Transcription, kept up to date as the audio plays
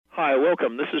Hi,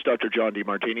 welcome. This is Dr. John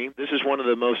DeMartini. This is one of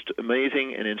the most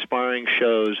amazing and inspiring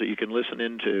shows that you can listen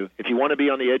into. If you want to be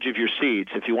on the edge of your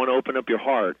seats, if you want to open up your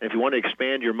heart, if you want to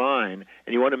expand your mind,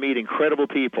 and you want to meet incredible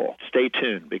people, stay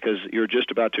tuned because you're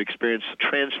just about to experience a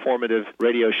transformative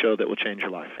radio show that will change your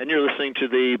life. And you're listening to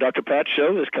the Dr. Pat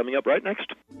Show that's coming up right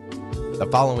next. The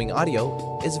following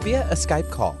audio is via a Skype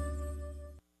call.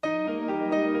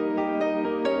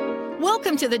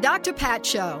 Welcome to the Dr. Pat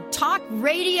Show. Talk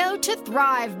radio to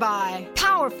thrive by.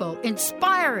 Powerful,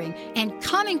 inspiring, and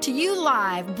coming to you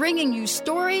live, bringing you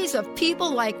stories of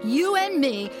people like you and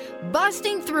me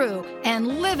busting through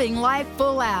and living life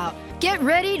full out. Get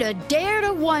ready to dare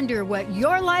to wonder what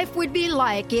your life would be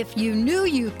like if you knew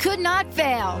you could not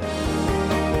fail.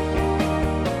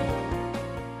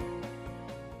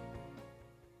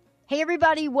 Hey,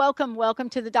 everybody. Welcome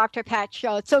to the Dr. Pat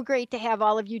Show. It's so great to have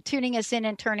all of you tuning us in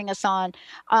and turning us on.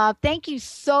 Thank you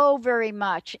so very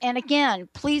much. And again,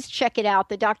 please check it out,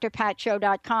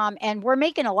 thedrpatshow.com. And we're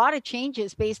making a lot of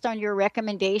changes based on your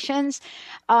recommendations.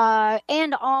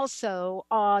 And also,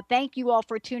 thank you all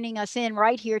for tuning us in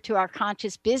right here to our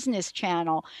Conscious Business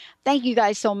channel. Thank you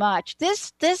guys so much.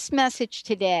 This message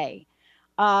today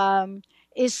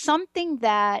is something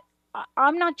that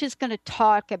I'm not just going to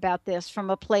talk about this from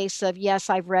a place of, yes,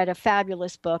 I've read a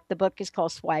fabulous book. The book is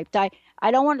called Swiped. I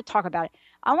don't want to talk about it.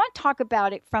 I want to talk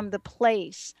about it from the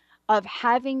place of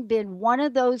having been one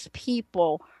of those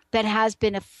people that has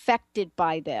been affected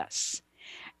by this.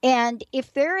 And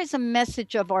if there is a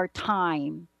message of our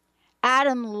time,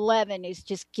 Adam Levin is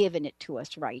just giving it to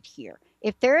us right here.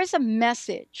 If there is a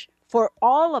message for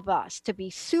all of us to be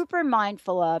super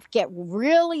mindful of, get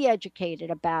really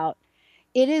educated about,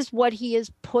 it is what he has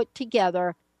put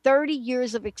together, 30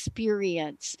 years of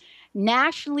experience,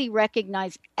 nationally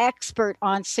recognized expert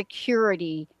on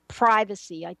security,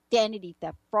 privacy, identity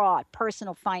theft, fraud,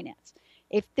 personal finance.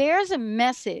 If there's a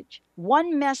message,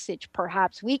 one message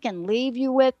perhaps we can leave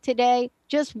you with today,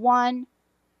 just one,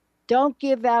 don't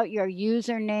give out your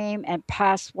username and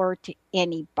password to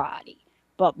anybody.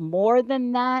 But more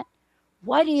than that,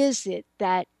 what is it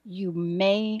that you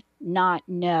may not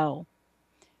know?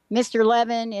 Mr.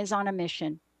 Levin is on a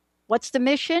mission. What's the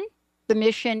mission? The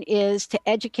mission is to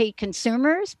educate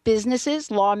consumers, businesses,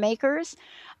 lawmakers,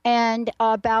 and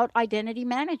about identity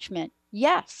management.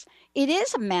 Yes, it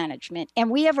is a management, and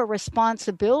we have a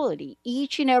responsibility,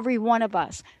 each and every one of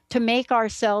us, to make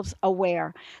ourselves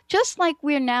aware. Just like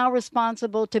we're now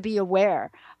responsible to be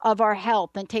aware of our health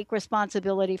and take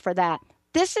responsibility for that.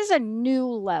 This is a new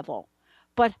level.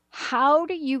 But how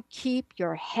do you keep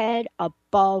your head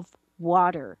above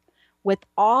water with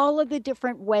all of the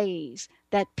different ways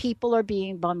that people are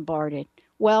being bombarded?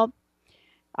 Well,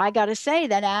 I got to say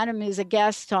that Adam is a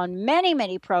guest on many,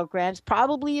 many programs.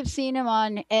 Probably you've seen him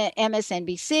on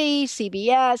MSNBC,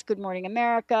 CBS, Good Morning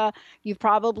America. You've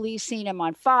probably seen him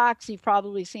on Fox. You've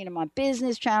probably seen him on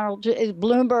Business Channel,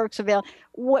 Bloomberg, Surveillance.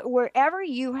 Wherever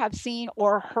you have seen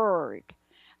or heard,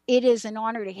 it is an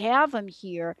honor to have him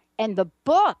here. And the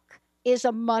book is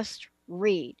a must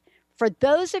read. For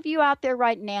those of you out there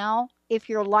right now, if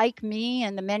you're like me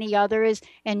and the many others,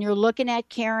 and you're looking at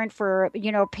caring for,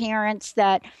 parents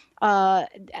that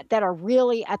are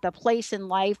really at the place in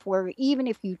life where even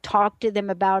if you talk to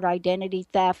them about identity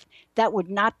theft, that would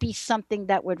not be something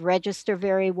that would register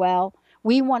very well.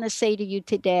 We want to say to you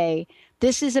today,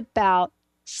 this is about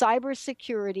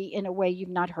cybersecurity in a way you've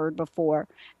not heard before.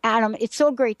 Adam, it's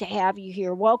so great to have you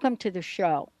here. Welcome to the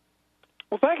show.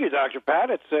 Well, thank you, Dr.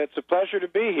 Pat. It's a pleasure to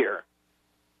be here.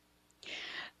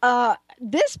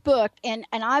 This book, and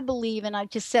I believe, and I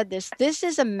just said this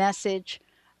is a message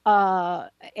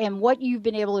and what you've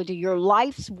been able to do, your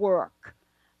life's work.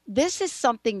 This is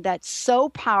something that's so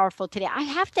powerful today. I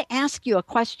have to ask you a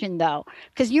question, though,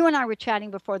 because you and I were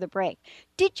chatting before the break.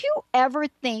 Did you ever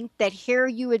think that here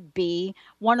you would be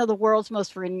one of the world's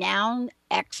most renowned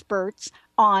experts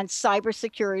on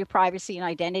cybersecurity, privacy, and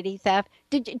identity theft?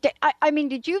 Did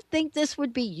you think this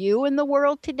would be you in the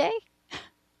world today?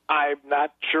 I'm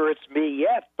not sure it's me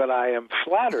yet, but I am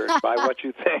flattered by what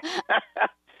you think.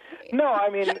 No,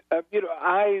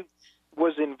 I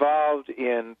was involved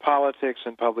in politics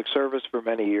and public service for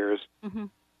many years. Mm-hmm.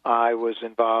 I was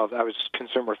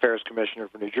Consumer Affairs Commissioner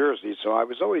for New Jersey, so I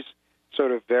was always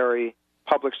sort of very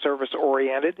public service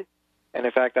oriented. And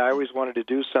in fact, I always wanted to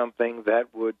do something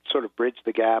that would sort of bridge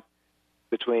the gap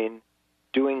between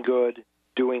doing good,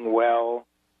 doing well,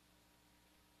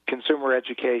 consumer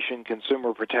education,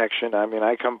 consumer protection.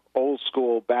 I come old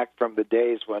school back from the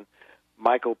days when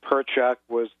Michael Perchuk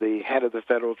was the head of the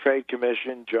Federal Trade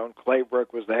Commission. Joan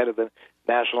Claybrook was the head of the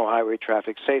National Highway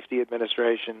Traffic Safety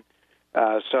Administration.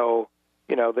 So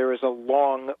there is a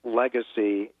long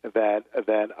legacy that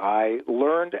I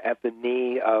learned at the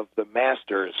knee of the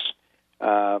masters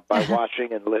by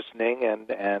watching and listening.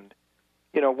 And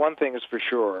one thing is for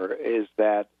sure is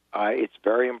that it's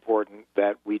very important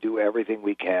that we do everything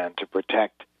we can to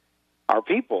protect our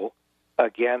people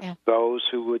against those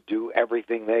who would do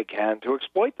everything they can to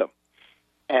exploit them.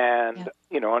 And,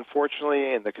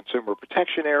 unfortunately, in the consumer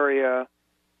protection area,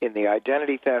 in the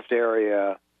identity theft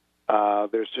area,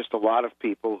 there's just a lot of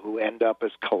people who end up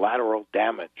as collateral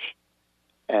damage.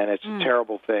 And it's a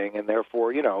terrible thing. And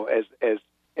therefore,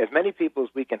 as many people as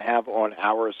we can have on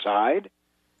our side,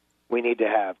 we need to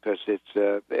have, because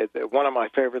it's one of my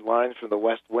favorite lines from The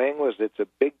West Wing was, it's a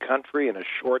big country in a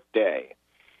short day.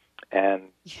 And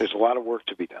there's a lot of work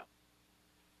to be done.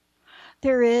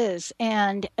 There is.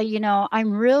 And,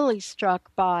 I'm really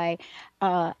struck by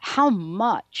how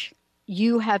much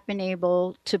you have been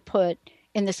able to put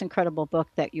in this incredible book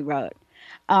that you wrote.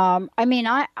 I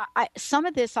some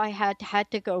of this I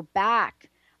had to go back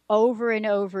over and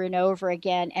over and over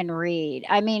again and read.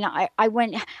 I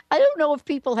went, I don't know if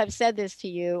people have said this to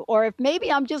you, or if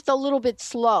maybe I'm just a little bit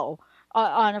slow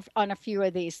on a few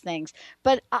of these things.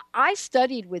 But I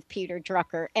studied with Peter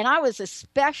Drucker, and I was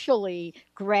especially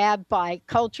grabbed by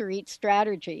Culture Eats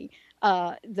Strategy,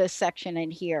 the section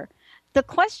in here. The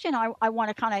question I want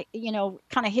to kind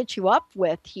of hit you up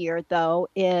with here, though,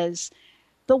 is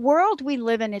the world we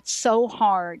live in. It's so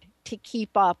hard to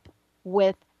keep up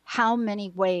with how many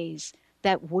ways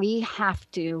that we have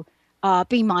to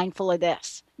be mindful of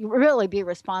this. You really be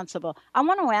responsible. I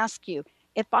want to ask you,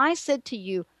 if I said to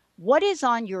you, what is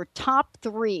on your top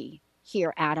 3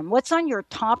 here, Adam? What's on your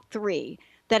top 3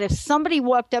 that if somebody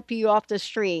walked up to you off the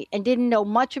street and didn't know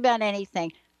much about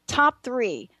anything, top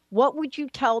 3, what would you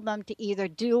tell them to either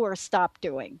do or stop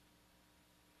doing?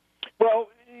 Well,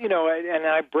 and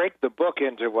I break the book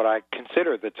into what I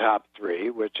consider the top 3,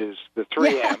 which is the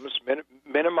 3 M's: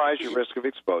 minimize your risk of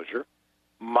exposure,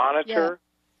 monitor,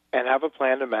 and have a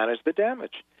plan to manage the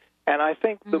damage. And I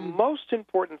think the most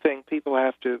important thing people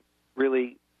have to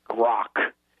really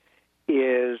grok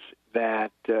is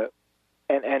that,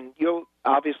 and you'll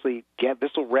obviously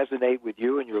this will resonate with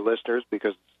you and your listeners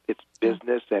because it's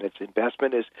business and it's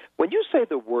investment, is when you say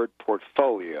the word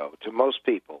portfolio to most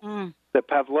people, the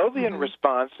Pavlovian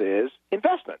response is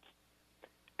investments.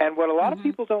 And what a lot of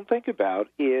people don't think about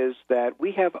is that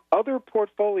we have other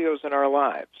portfolios in our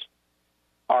lives.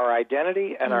 Our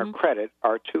identity and our credit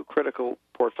are 2 critical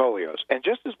portfolios. And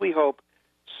just as we hope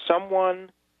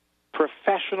someone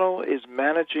professional is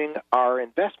managing our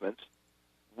investments,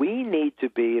 we need to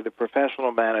be the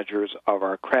professional managers of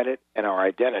our credit and our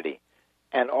identity.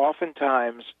 And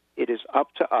oftentimes it is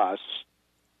up to us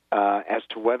as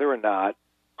to whether or not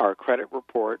our credit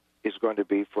report is going to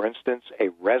be, for instance, a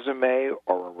resume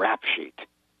or a rap sheet,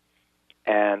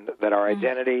 and that our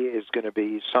identity is going to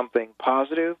be something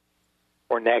positive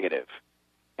or negative.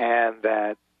 And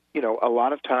that, a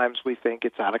lot of times we think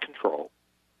it's out of control,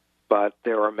 but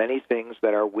there are many things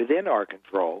that are within our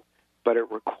control, but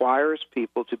it requires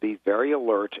people to be very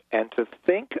alert and to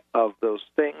think of those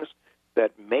things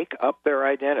that make up their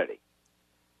identity,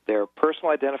 their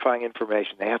personal identifying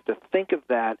information. They have to think of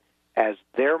that as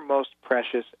their most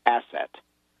precious asset.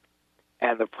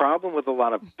 And the problem with a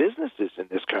lot of businesses in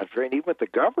this country, and even with the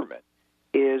government,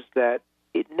 is that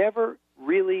it never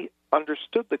really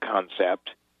understood the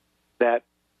concept that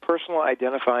personal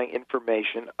identifying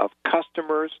information of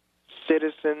customers,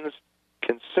 citizens,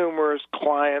 consumers,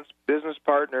 clients, business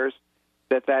partners,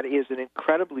 that is an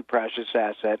incredibly precious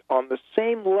asset on the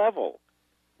same level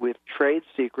with trade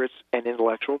secrets and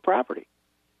intellectual property.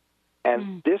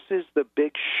 And this is the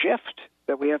big shift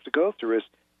that we have to go through, is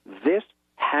this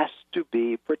has to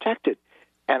be protected.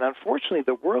 And unfortunately,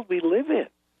 the world we live in,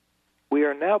 we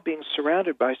are now being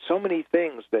surrounded by so many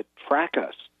things that track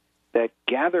us, that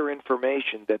gather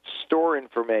information, that store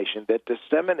information, that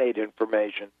disseminate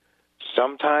information,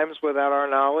 sometimes without our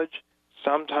knowledge,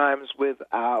 sometimes with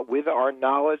our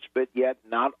knowledge, but yet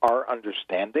not our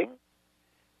understanding.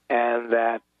 And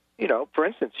that, for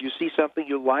instance, you see something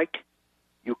you like,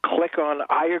 you click on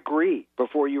I agree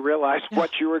before you realize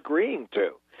what you're agreeing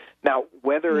to. Now,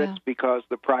 whether it's because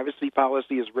the privacy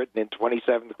policy is written in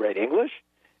 27th grade English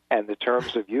and the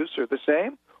terms of use are the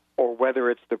same, or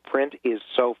whether it's the print is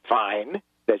so fine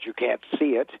that you can't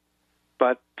see it,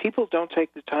 but people don't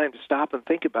take the time to stop and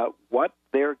think about what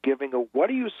they're giving, or what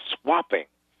are you swapping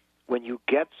when you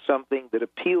get something that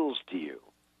appeals to you,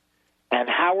 and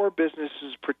how are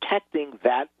businesses protecting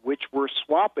that which we're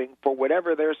swapping for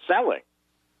whatever they're selling.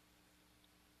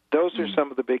 Those are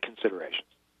some of the big considerations.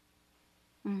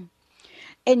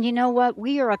 And you know what?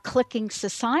 We are a clicking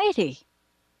society.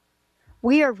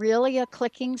 we are really a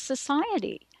clicking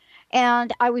society.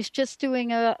 And I was just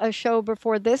doing a show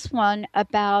before this one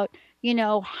about,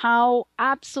 how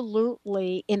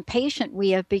absolutely impatient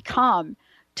we have become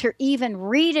to even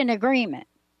read an agreement,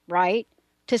 right?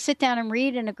 To sit down and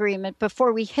read an agreement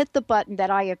before we hit the button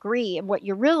that I agree. And what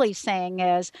you're really saying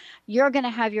is you're going to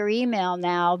have your email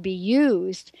now be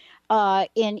used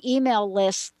in email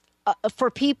lists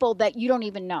for people that you don't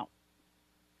even know.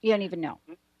 You don't even know.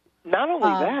 Not only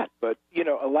that, but,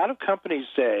 a lot of companies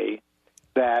say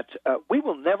that we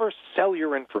will never sell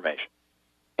your information.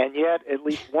 And yet, at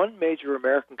least one major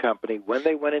American company, when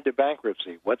they went into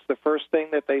bankruptcy, what's the first thing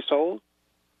that they sold?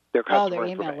 Their customer their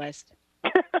email list.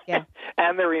 Yeah.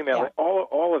 And their email,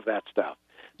 all of that stuff.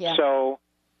 Yeah. So,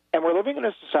 and we're living in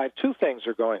a society, two things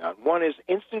are going on. One is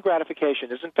instant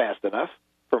gratification isn't fast enough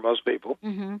for most people.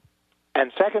 Mm-hmm.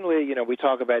 And secondly, we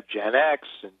talk about Gen X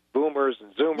and boomers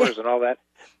and Zoomers and all that.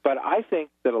 But I think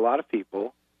that a lot of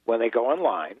people, when they go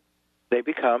online, they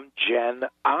become Gen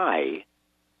I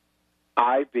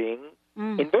being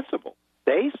invincible.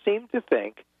 They seem to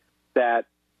think that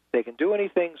they can do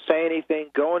anything, say anything,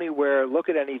 go anywhere, look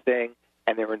at anything,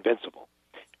 and they're invincible.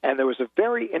 And there was a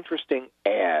very interesting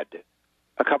ad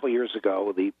a couple years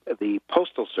ago. The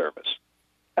Postal Service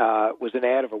was an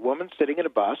ad of a woman sitting in a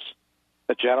bus.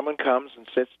 A gentleman comes and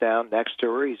sits down next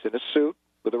to her. He's in a suit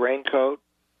with a raincoat,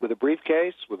 with a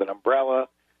briefcase, with an umbrella,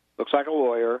 looks like a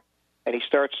lawyer, and he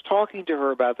starts talking to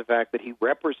her about the fact that he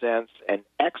represents an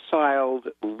exiled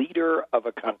leader of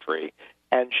a country,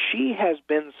 and she has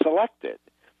been selected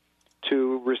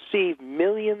to receive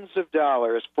millions of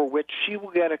dollars for which she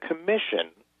will get a commission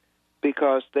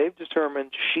because they've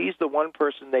determined she's the one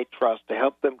person they trust to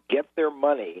help them get their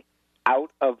money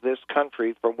out of this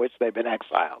country from which they've been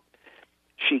exiled.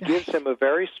 She gives him a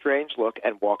very strange look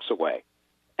and walks away.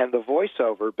 And the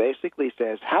voiceover basically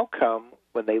says, how come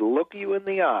when they look you in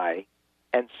the eye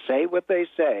and say what they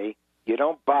say, you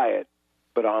don't buy it,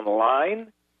 but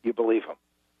online, you believe them?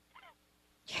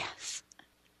 Yes.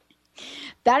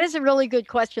 That is a really good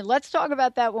question. Let's talk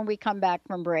about that when we come back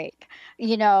from break.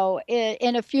 In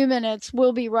a few minutes,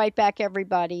 we'll be right back,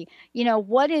 everybody.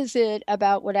 What is it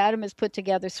about what Adam has put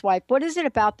together, Swipe? What is it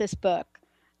about this book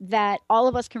that all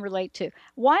of us can relate to?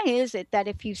 Why is it that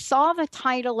if you saw the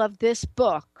title of this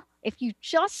book, if you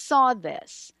just saw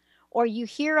this, or you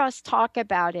hear us talk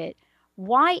about it,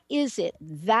 why is it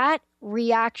that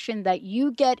reaction that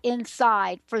you get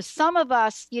inside? For some of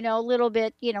us, a little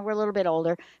bit, we're a little bit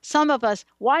older. Some of us,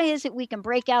 why is it we can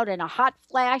break out in a hot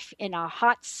flash, in a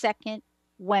hot second,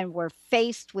 when we're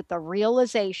faced with the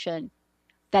realization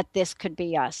that this could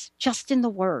be us? Just in the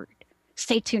word.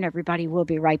 Stay tuned, everybody. We'll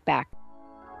be right back.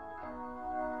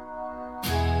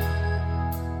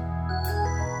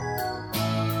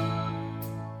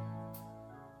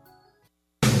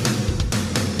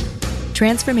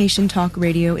 Transformation Talk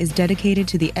Radio is dedicated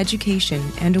to the education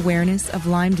and awareness of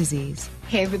Lyme disease.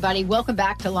 Hey, everybody. Welcome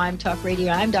back to Lyme Talk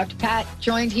Radio. I'm Dr. Pat,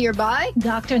 joined here by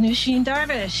Dr. Nusheen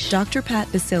Darvish. Dr.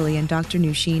 Pat Basili and Dr.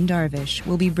 Nusheen Darvish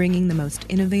will be bringing the most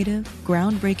innovative,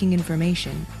 groundbreaking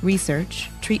information, research,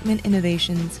 treatment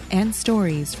innovations, and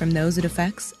stories from those it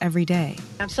affects every day.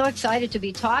 I'm so excited to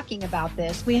be talking about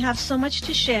this. We have so much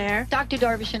to share. Dr.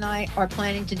 Darvish and I are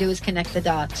planning to do is connect the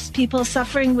dots. People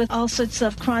suffering with all sorts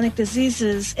of chronic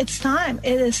diseases, it's time.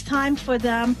 It is time for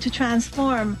them to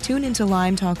transform. Tune into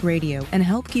Lyme Talk Radio and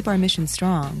help keep our mission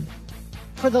strong.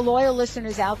 For the loyal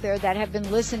listeners out there that have been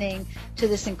listening to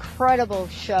this incredible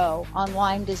show on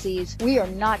Lyme disease, we are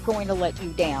not going to let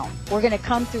you down. We're going to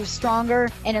come through stronger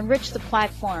and enrich the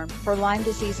platform for Lyme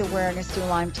disease awareness through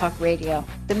Lyme Talk Radio.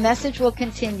 The message will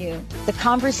continue, the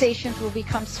conversations will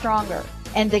become stronger,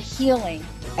 and the healing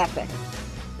epic.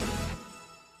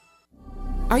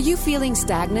 Are you feeling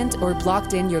stagnant or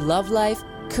blocked in your love life,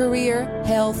 career,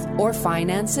 health, or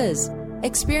finances?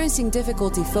 Experiencing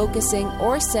difficulty focusing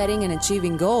or setting and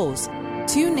achieving goals?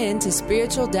 Tune in to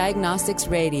Spiritual Diagnostics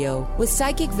Radio with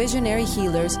psychic visionary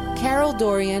healers Carol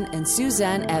Dorian and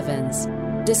Suzanne Evans.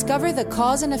 Discover the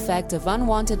cause and effect of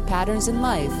unwanted patterns in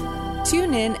life.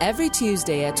 Tune in every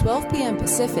Tuesday at 12 p.m.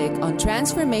 Pacific on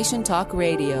Transformation Talk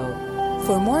Radio.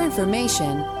 For more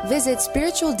information, visit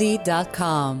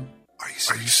spiritualdeed.com. Are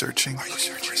you searching?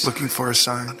 Looking for a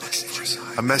sign?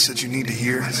 A message you need to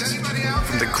hear?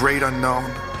 From the great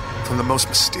unknown, from the most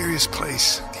mysterious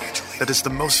place that is the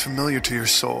most familiar to your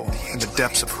soul in the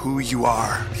depths of who you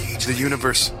are. The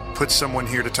universe put someone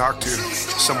here to talk to,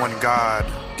 someone God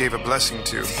gave a blessing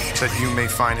to, that you may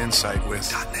find insight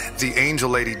with.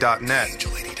 TheAngelLady.net,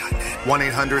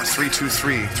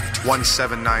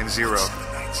 1-800-323-1790.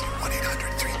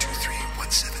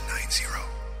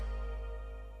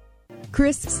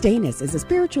 Chris Stanis is a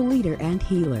spiritual leader and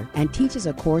healer and teaches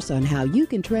a course on how you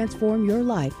can transform your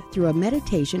life through a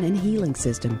meditation and healing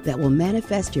system that will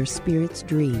manifest your spirit's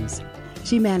dreams.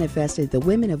 She manifested the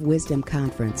Women of Wisdom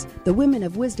Conference, the Women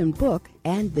of Wisdom book,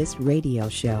 and this radio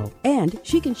show. And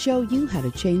she can show you how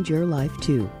to change your life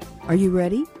too. Are you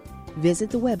ready? Visit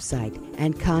the website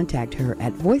and contact her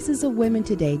at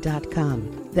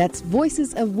voicesofwomentoday.com. That's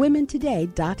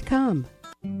voicesofwomentoday.com.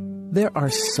 There are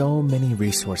so many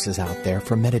resources out there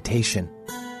for meditation.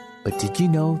 But did you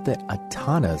know that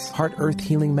Atana's Heart Earth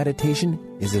Healing Meditation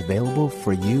is available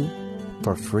for you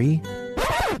for free?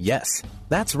 Yes,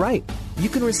 that's right. You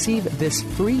can receive this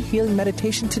free healing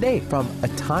meditation today from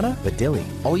Atana Vadili.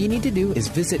 All you need to do is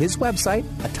visit his website,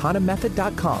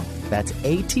 atanamethod.com. That's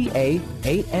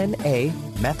ATAANA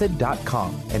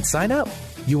method.com, and sign up.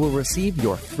 You will receive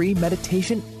your free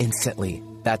meditation instantly.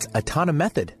 That's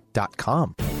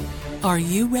atanamethod.com. Are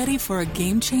you ready for a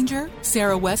game changer?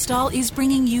 Sarah Westall is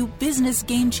bringing you Business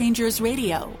Game Changers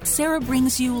Radio. Sarah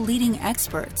brings you leading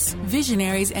experts,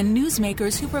 visionaries, and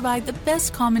newsmakers who provide the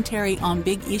best commentary on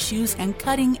big issues and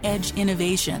cutting-edge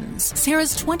innovations.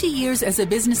 Sarah's 20 years as a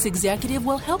business executive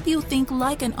will help you think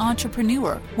like an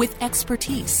entrepreneur with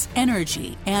expertise,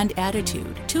 energy, and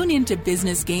attitude. Tune in to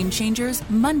Business Game Changers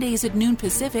Mondays at noon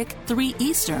Pacific, 3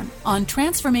 Eastern on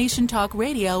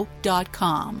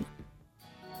TransformationTalkRadio.com.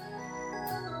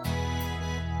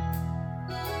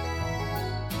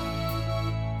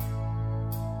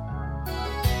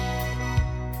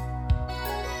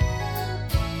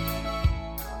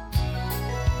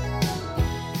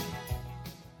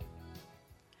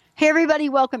 Hey, everybody,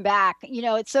 welcome back.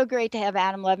 It's so great to have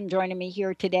Adam Levin joining me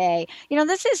here today.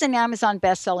 This is an Amazon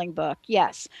best-selling book,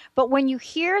 yes. But when you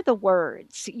hear the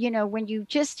words, when you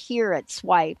just hear it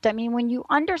swiped, when you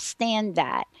understand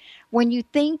that, when you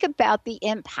think about the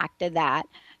impact of that,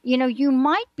 you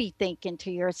might be thinking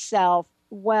to yourself,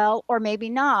 well, or maybe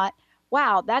not,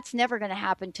 wow, that's never going to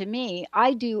happen to me.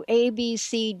 I do A, B,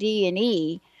 C, D, and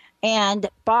E, and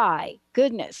by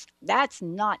goodness, that's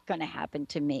not going to happen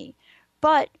to me.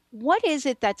 But what is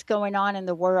it that's going on in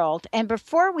the world? And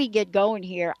before we get going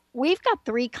here, we've got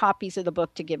 3 copies of the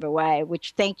book to give away,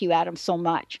 which thank you, Adam, so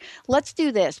much. Let's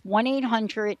do this.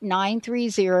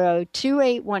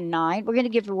 1-800-930-2819. We're going to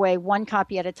give away 1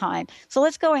 copy at a time. So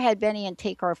let's go ahead, Benny, and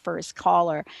take our first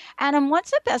caller. Adam, what's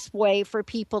the best way for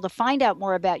people to find out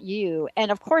more about you?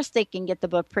 And, of course, they can get the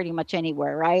book pretty much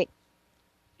anywhere, right?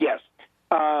 Yes.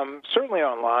 Certainly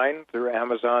online through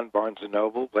Amazon, Barnes &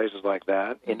 Noble, places like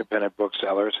that. Independent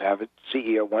booksellers have it.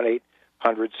 CEO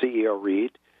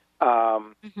 1-800-CEO-READ.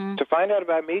 To find out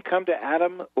about me, come to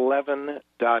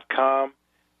adamlevin.com.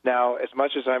 Now, as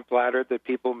much as I'm flattered that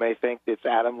people may think it's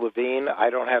Adam Levine, I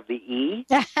don't have the E.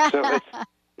 So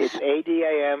it's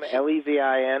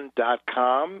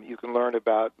ADAMLEVIN.com. You can learn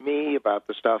about me, about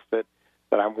the stuff that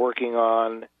I'm working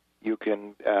on. You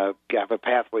can have a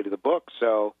pathway to the book.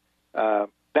 So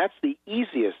that's the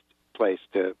easiest place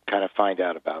to kind of find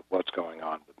out about what's going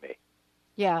on with me.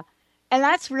 Yeah. And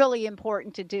that's really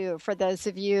important to do for those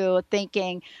of you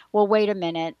thinking, well, wait a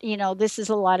minute, this is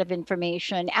a lot of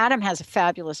information. Adam has a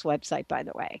fabulous website, by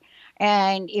the way.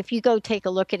 And if you go take a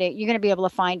look at it, you're going to be able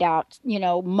to find out,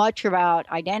 much about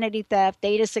identity theft,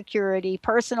 data security,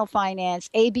 personal finance,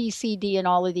 ABCD, and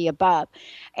all of the above.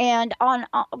 And on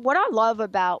what I love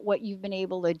about what you've been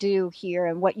able to do here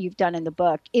and what you've done in the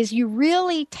book is you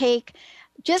really take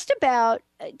just about,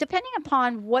 depending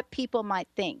upon what people might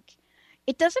think,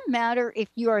 it doesn't matter if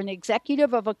you're an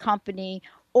executive of a company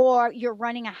or you're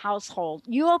running a household.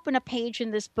 You open a page in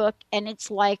this book and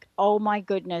it's like, oh my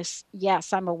goodness,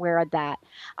 yes, I'm aware of that.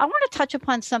 I want to touch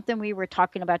upon something we were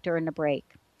talking about during the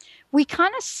break. We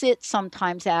kind of sit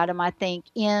sometimes, Adam, I think,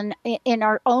 in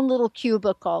our own little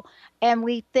cubicle, and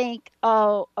we think,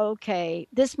 oh, okay,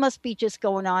 this must be just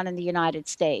going on in the United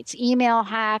States. Email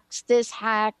hacks, this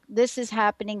is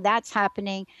happening, that's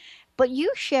happening. But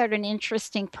you shared an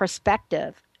interesting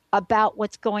perspective about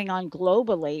what's going on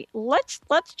globally. Let's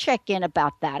check in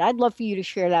about that. I'd love for you to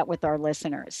share that with our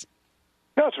listeners.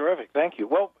 No, terrific. Thank you.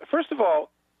 Well, first of all,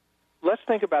 let's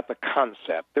think about the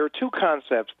concept. There are 2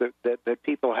 concepts that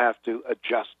people have to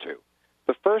adjust to.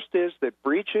 The first is that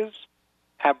breaches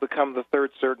have become the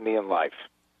third certainty in life,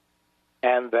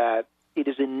 and that it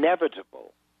is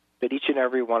inevitable that each and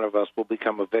every one of us will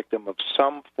become a victim of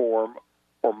some form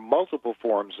or multiple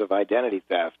forms of identity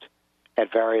theft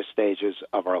at various stages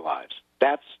of our lives.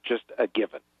 That's just a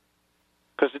given.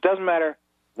 Because it doesn't matter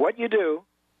what you do,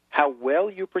 how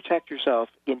well you protect yourself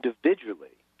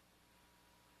individually.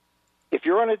 If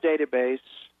you're on a database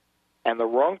and the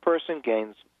wrong person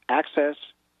gains access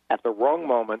at the wrong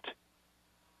moment,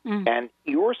 And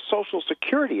your Social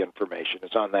Security information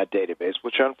is on that database,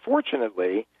 which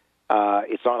unfortunately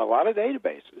it's on a lot of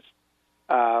databases.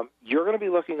 You're going to be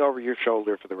looking over your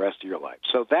shoulder for the rest of your life.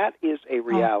 So that is a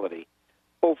reality.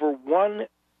 Over 1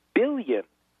 billion,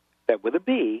 that with a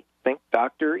B, think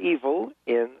Dr. Evil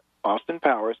in Austin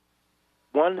Powers,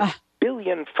 1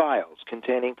 billion files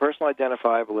containing personal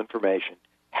identifiable information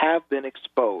have been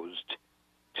exposed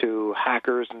to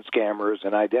hackers and scammers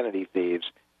and identity thieves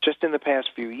just in the past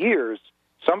few years.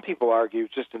 Some people argue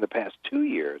just in the past 2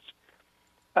 years.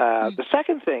 The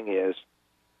second thing is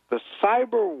the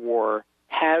cyber war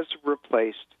has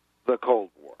replaced the Cold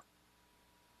War,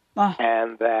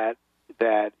 and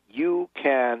that you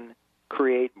can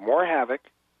create more havoc,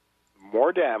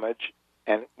 more damage,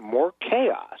 and more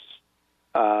chaos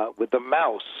with the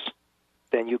mouse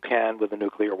than you can with a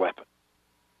nuclear weapon.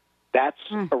 That's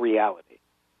a reality.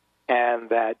 And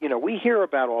that, we hear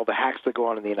about all the hacks that go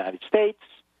on in the United States,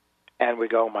 and we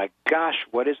go, my gosh,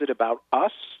 what is it about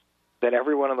us that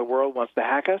everyone in the world wants to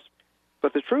hack us?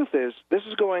 But the truth is, this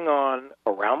is going on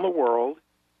around the world.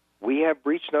 We have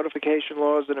breach notification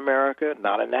laws in America,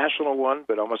 not a national one,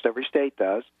 but almost every state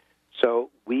does. So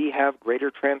we have greater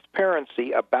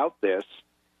transparency about this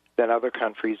than other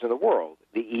countries in the world.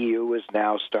 The EU is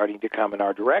now starting to come in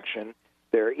our direction.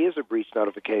 There is a breach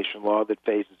notification law that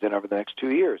phases in over the next 2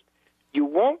 years. You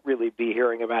won't really be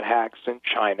hearing about hacks in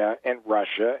China and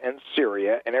Russia and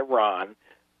Syria and Iran,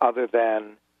 other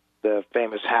than the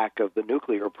famous hack of the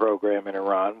nuclear program in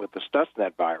Iran with the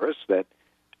Stuxnet virus that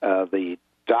the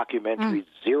documentary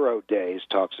 0 Days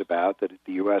talks about, that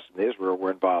the U.S. and Israel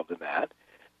were involved in that.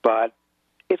 But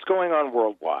it's going on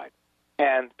worldwide,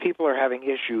 and people are having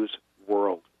issues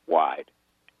worldwide.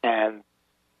 And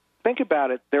think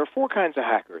about it, there are 4 kinds of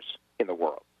hackers in the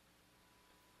world.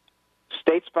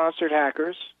 State-sponsored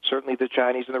hackers, certainly the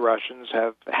Chinese and the Russians,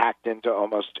 have hacked into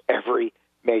almost every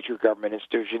major government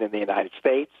institution in the United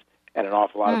States and an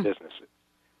awful lot of businesses.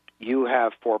 You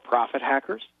have for-profit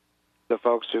hackers, the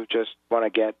folks who just want to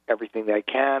get everything they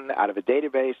can out of a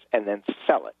database and then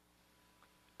sell it.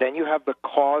 Then you have the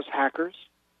cause hackers,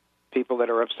 people that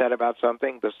are upset about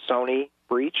something. The Sony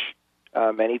breach,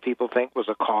 many people think, was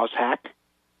a cause hack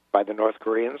by the North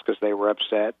Koreans because they were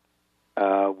upset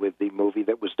with the movie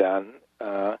that was done.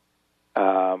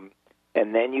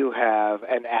 And then you have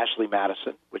Ashley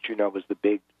Madison, which was the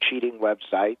big cheating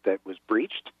website that was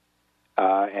breached,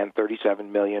 and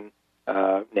 37 million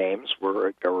names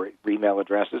or email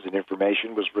addresses and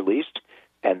information was released.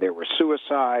 And there were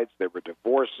suicides, there were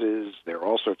divorces, there were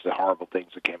all sorts of horrible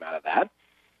things that came out of that.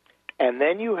 And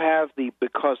then you have the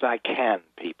because I can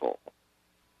people.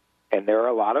 And there are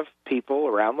a lot of people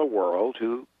around the world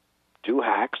who do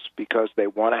hacks because they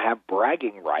want to have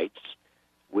bragging rights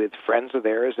with friends of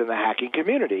theirs in the hacking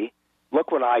community.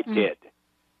 Look what I did.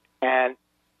 And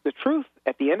the truth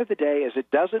at the end of the day is it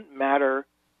doesn't matter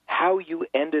how you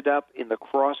ended up in the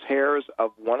crosshairs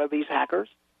of one of these hackers.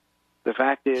 The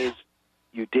fact is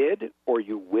you did or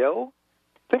you will.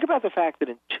 Think about the fact that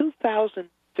in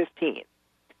 2015,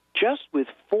 just with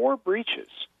 4 breaches,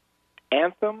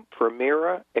 Anthem,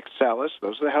 Premera, Excelis,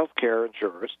 those are the healthcare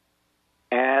insurers,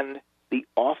 and the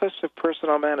Office of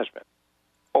Personnel Management,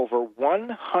 over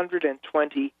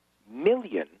 120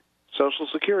 million Social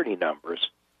Security numbers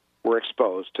were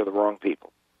exposed to the wrong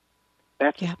people.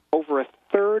 That's over a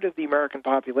third of the American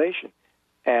population,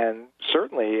 and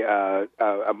certainly a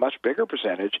much bigger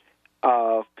percentage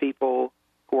of people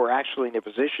who are actually in a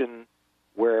position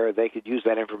where they could use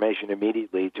that information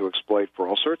immediately to exploit for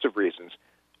all sorts of reasons,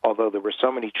 although there were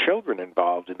so many children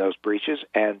involved in those breaches,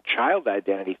 and child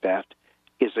identity theft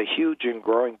is a huge and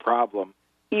growing problem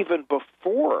even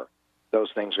before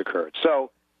those things occurred. So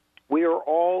we are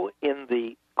all in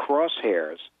the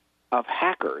crosshairs of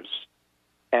hackers,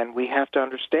 and we have to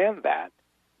understand that.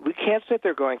 We can't sit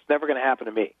there going, it's never going to happen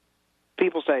to me.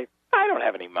 People say, I don't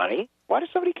have any money. Why does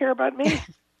somebody care about me?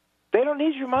 They don't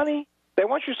need your money. They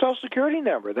want your Social Security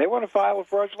number. They want to file a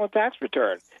fraudulent tax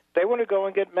return. They want to go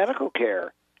and get medical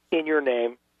care in your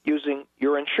name using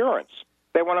your insurance.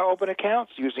 They want to open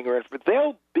accounts using your information.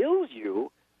 They'll bill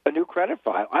you a new credit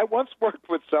file. I once worked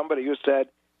with somebody who said,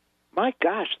 my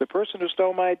gosh, the person who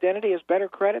stole my identity has better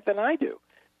credit than I do.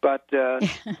 But,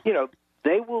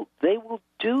 they will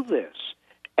do this.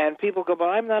 And people go, but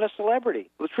I'm not a celebrity.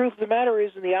 The truth of the matter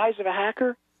is, in the eyes of a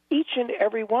hacker, each and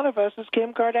every one of us is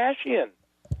Kim Kardashian.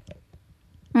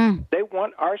 They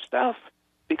want our stuff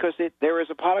because there is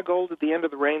a pot of gold at the end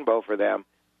of the rainbow for them.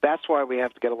 That's why we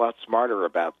have to get a lot smarter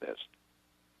about this.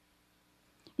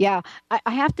 Yeah,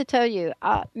 I have to tell you,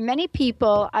 many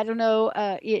people, I don't know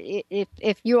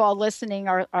if you all listening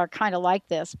are kind of like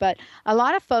this, but a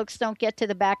lot of folks don't get to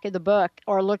the back of the book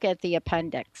or look at the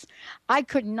appendix. I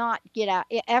could not get out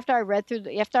after I read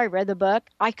the book,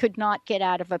 I could not get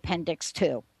out of Appendix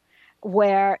 2,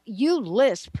 where you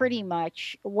list pretty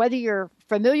much, whether you're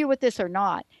familiar with this or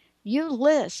not, you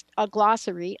list a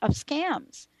glossary of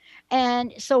scams.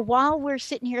 And so while we're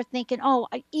sitting here thinking, oh,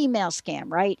 email scam,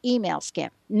 right? Email scam.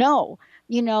 No,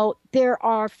 there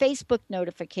are Facebook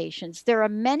notifications. There are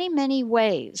many, many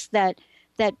ways that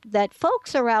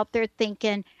folks are out there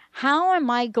thinking, how am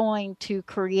I going to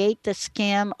create the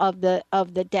scam of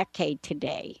the decade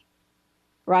today?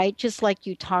 Right? Just like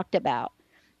you talked about.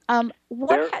 Yeah,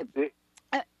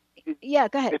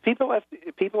 go ahead. People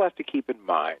have to keep in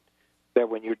mind that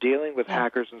when you're dealing with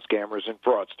hackers and scammers and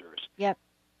fraudsters, yep,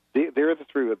 they're the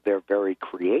three. They're very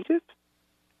creative,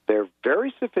 they're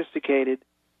very sophisticated,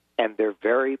 and they're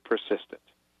very persistent.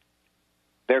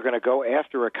 They're going to go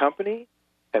after a company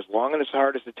as long and as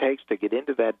hard as it takes to get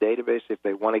into that database if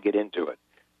they want to get into it.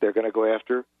 They're going to go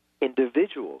after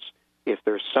individuals. If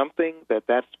there's something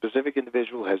that specific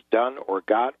individual has done or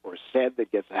got or said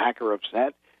that gets a hacker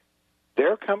upset,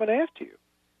 they're coming after you.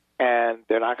 And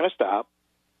they're not going to stop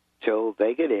till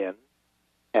they get in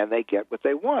and they get what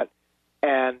they want.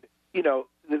 And,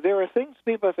 there are things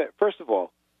people say. First of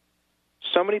all,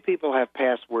 so many people have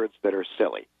passwords that are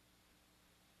silly,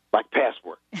 like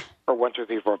password or 1, 2,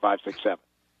 3, 4, 5, 6, 7.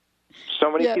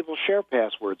 So many people share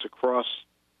passwords across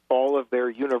all of their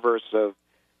universe of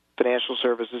financial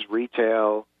services,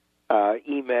 retail,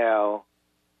 email,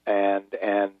 and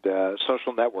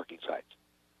social networking sites.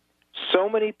 So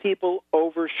many people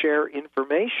overshare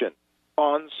information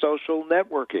on social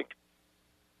networking.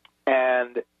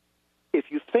 And if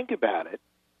you think about it,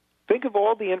 think of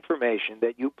all the information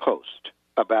that you post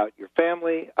about your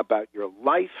family, about your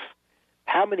life.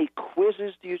 How many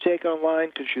quizzes do you take online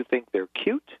because you think they're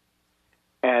cute?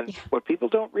 And what people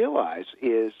don't realize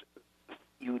is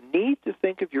you need to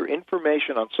think of your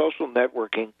information on social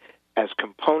networking as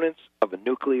components of a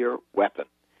nuclear weapon.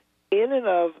 In and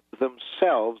of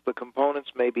themselves, the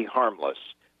components may be harmless.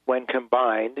 When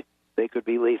combined, they could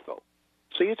be lethal.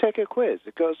 So you take a quiz.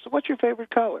 It goes, so what's your favorite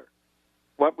color?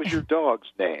 What was your dog's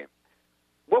name?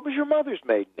 What was your mother's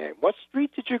maiden name? What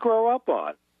street did you grow up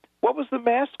on? What was the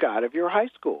mascot of your high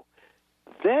school?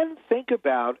 Then think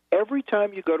about every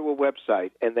time you go to a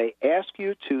website and they ask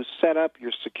you to set up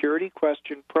your security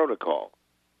question protocol,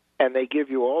 and they give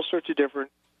you all sorts of different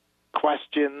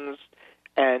questions,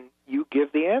 and you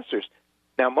give the answers.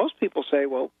 Now, most people say,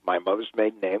 well, my mother's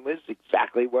maiden name is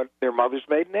exactly what their mother's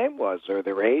maiden name was, or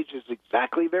their age is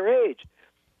exactly their age,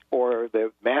 or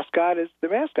the mascot is the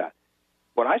mascot.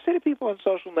 What I say to people on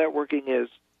social networking is,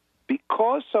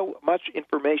 because so much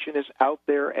information is out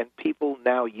there and people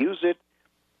now use it,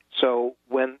 so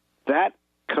when that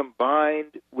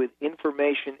combined with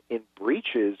information in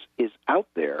breaches is out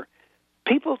there,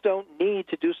 people don't need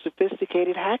to do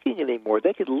sophisticated hacking anymore.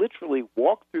 They could literally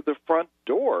walk through the front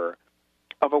door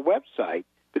of a website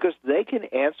because they can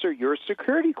answer your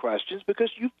security questions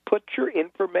because you've put your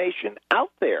information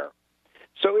out there.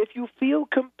 So if you feel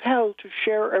compelled to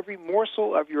share every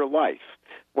morsel of your life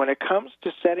when it comes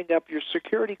to setting up your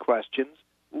security questions,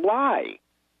 lie.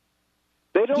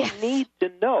 They don't need to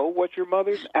know what your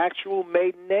mother's actual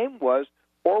maiden name was,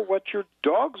 or what your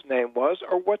dog's name was,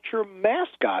 or what your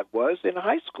mascot was in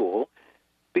high school,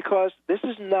 because this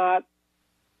is not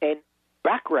a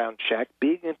background check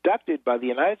being conducted by the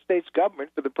United States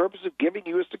government for the purpose of giving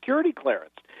you a security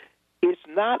clearance. It's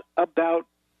not about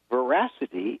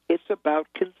veracity. It's about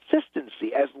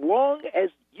consistency. As long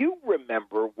as you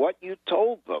remember what you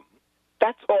told them,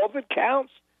 that's all that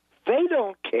counts. They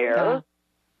don't care,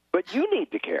 but you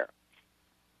need to care.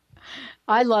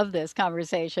 I love this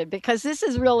conversation because this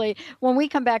is really, when we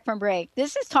come back from break,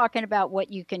 this is talking about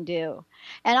what you can do.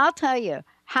 And I'll tell you,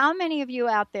 how many of you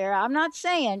out there, I'm not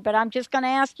saying, but I'm just going to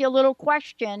ask you a little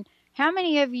question. How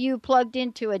many of you plugged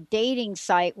into a dating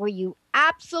site where you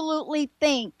absolutely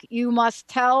think you must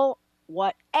tell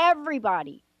what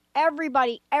everything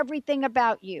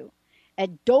about you?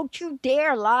 And don't you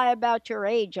dare lie about your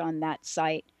age on that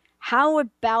site. How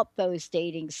about those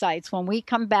dating sites? When we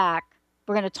come back,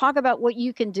 we're going to talk about what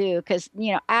you can do because,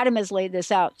 Adam has laid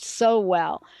this out so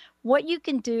well. What you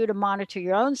can do to monitor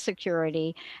your own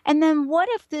security. And then what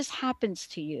if this happens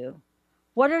to you?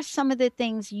 What are some of the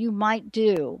things you might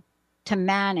do to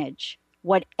manage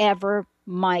whatever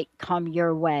might come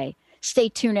your way? Stay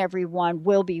tuned, everyone.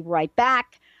 We'll be right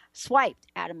back. Swiped.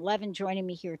 Adam Levin joining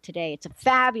me here today. It's a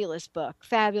fabulous book,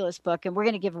 and we're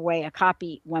going to give away a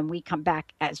copy when we come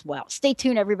back as well. Stay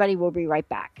tuned, everybody. We'll be right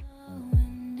back.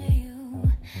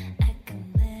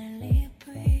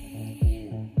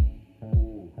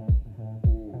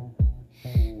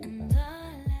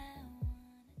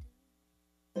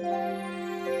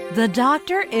 The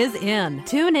Doctor is in.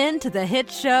 Tune in to the hit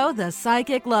show, The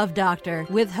Psychic Love Doctor,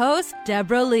 with host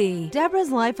Deborah Lee. Deborah's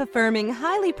life-affirming,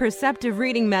 highly perceptive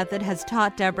reading method has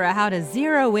taught Deborah how to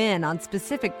zero in on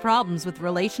specific problems with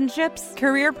relationships,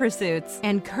 career pursuits,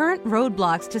 and current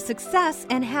roadblocks to success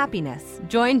and happiness.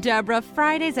 Join Deborah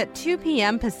Fridays at 2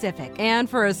 p.m. Pacific, and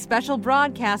for a special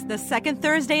broadcast the second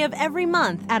Thursday of every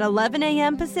month at 11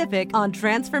 a.m. Pacific on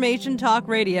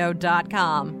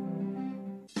TransformationTalkRadio.com.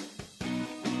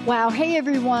 Wow. Hey,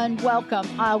 everyone. Welcome.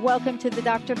 Welcome to the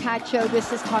Dr. Pat Show.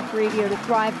 This is Talk Radio to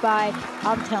Thrive By.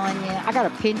 I'm telling you, I got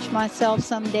to pinch myself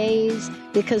some days,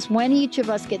 because when each of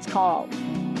us gets called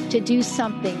to do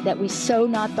something that we so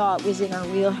not thought was in our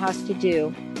wheelhouse to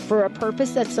do for a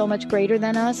purpose that's so much greater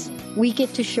than us, we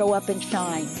get to show up and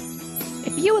shine.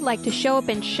 If you would like to show up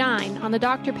and shine on the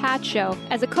Dr. Pat Show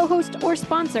as a co-host or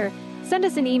sponsor, send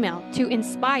us an email to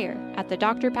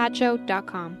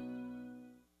inspire@thedrpatshow.com.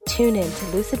 Tune in to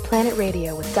Lucid Planet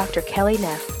Radio with Dr. Kelly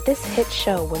Neff. This hit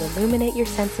show will illuminate your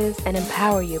senses and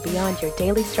empower you beyond your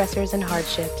daily stressors and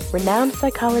hardships. Renowned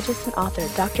psychologist and author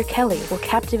Dr. Kelly will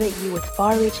captivate you with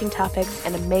far-reaching topics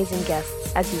and amazing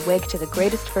guests as you wake to the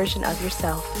greatest version of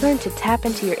yourself. Learn to tap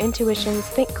into your intuitions,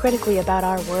 think critically about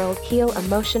our world, heal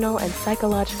emotional and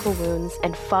psychological wounds,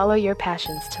 and follow your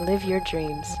passions to live your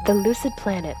dreams. The Lucid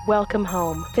Planet. Welcome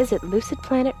home. Visit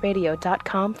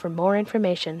lucidplanetradio.com for more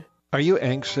information. Are you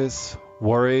anxious,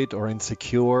 worried, or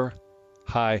insecure?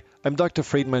 Hi, I'm Dr.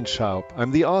 Friedman Schaub.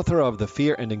 I'm the author of The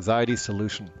Fear and Anxiety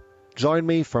Solution. Join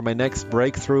me for my next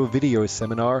breakthrough video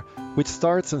seminar, which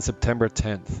starts on September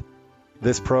 10th.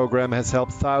 This program has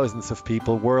helped thousands of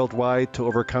people worldwide to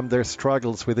overcome their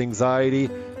struggles with anxiety,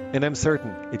 and I'm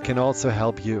certain it can also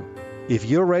help you. If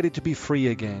you're ready to be free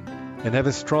again and have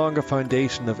a stronger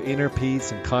foundation of inner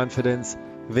peace and confidence,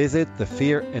 visit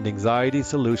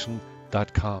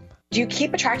thefearandanxietysolution.com. Do you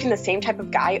keep attracting the same type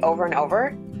of guy over and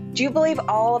over? Do you believe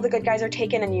all of the good guys are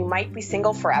taken and you might be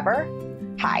single forever?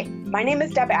 Hi, my name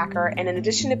is Deb Acker, and in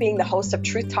addition to being the host of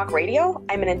Truth Talk Radio,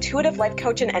 I'm an intuitive life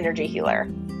coach and energy healer.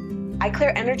 I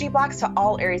clear energy blocks to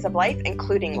all areas of life,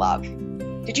 including love.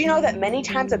 Did you know that many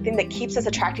times the thing that keeps us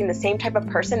attracting the same type of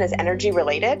person is energy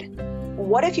related?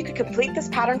 What if you could complete this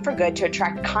pattern for good to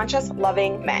attract conscious,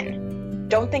 loving men?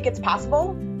 Don't think it's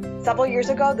possible? Several years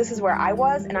ago, this is where I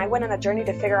was, and I went on a journey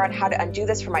to figure out how to undo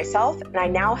this for myself, and I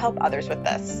now help others with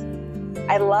this.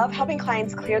 I love helping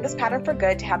clients clear this pattern for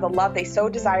good to have the love they so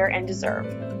desire and deserve.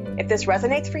 If this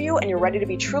resonates for you and you're ready to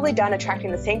be truly done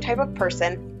attracting the same type of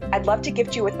person, I'd love to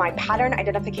gift you with my pattern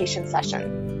identification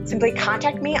session. Simply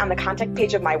contact me on the contact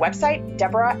page of my website,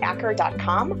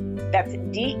 DeborahAcker.com. That's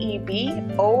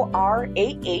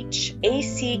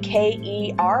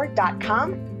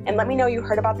DeborahAcker.com. And let me know you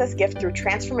heard about this gift through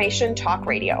Transformation Talk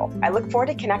Radio. I look forward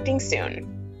to connecting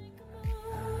soon.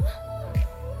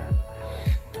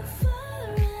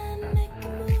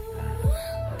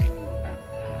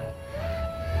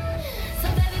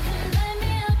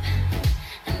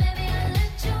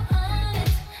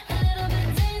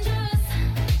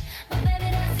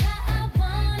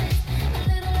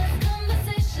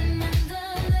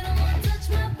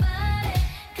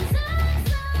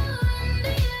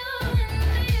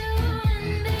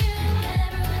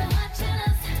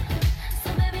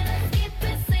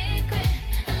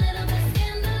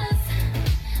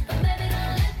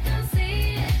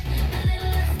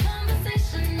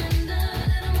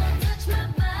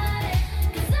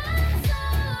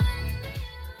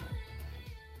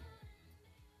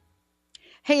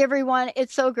 Hey, everyone.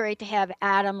 It's so great to have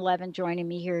Adam Levin joining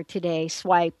me here today.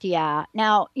 Swiped, yeah.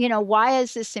 Now, why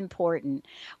is this important?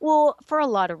 Well, for a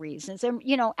lot of reasons. And,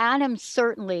 Adam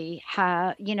certainly,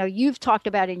 you've talked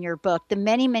about in your book the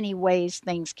many, many ways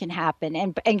things can happen.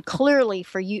 And clearly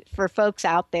for folks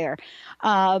out there,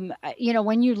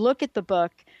 when you look at the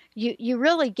book, you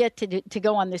really get to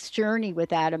go on this journey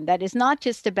with Adam that is not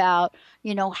just about,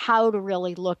 how to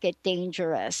really look at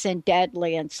dangerous and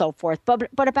deadly and so forth, but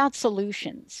about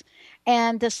solutions.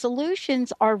 And the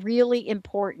solutions are really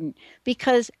important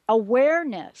because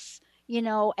awareness,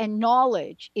 and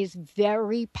knowledge is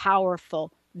very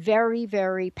powerful, very,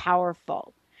 very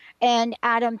powerful. And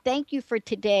Adam, thank you for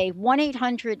today.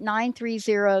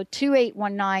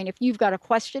 1-800-930-2819 if you've got a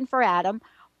question for Adam,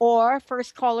 or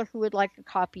first caller who would like a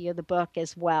copy of the book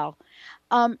as well.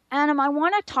 Adam, I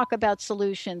want to talk about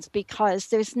solutions because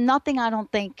there's nothing I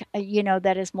don't think,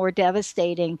 that is more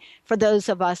devastating for those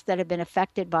of us that have been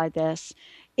affected by this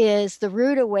is the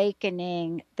rude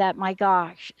awakening that, my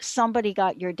gosh, somebody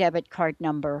got your debit card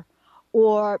number,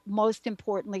 or most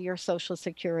importantly, your social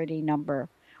security number.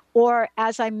 Or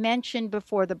as I mentioned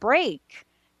before the break,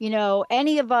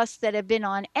 any of us that have been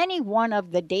on any one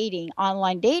of the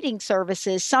online dating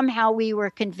services, somehow we were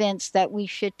convinced that we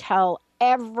should tell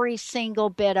every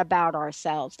single bit about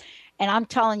ourselves. And I'm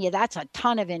telling you, that's a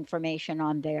ton of information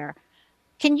on there.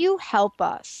 Can you help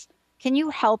us? Can you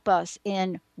help us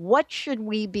in what should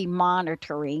we be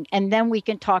monitoring? And then we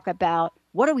can talk about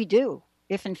what do we do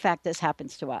if, in fact, this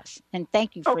happens to us? And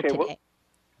thank you for today.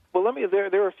 Well,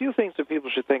 there are a few things that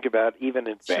people should think about even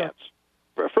in advance. Sure.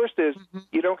 First is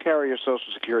you don't carry your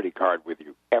Social Security card with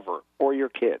you ever, or your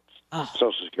kids'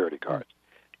 Social Security cards.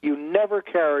 You never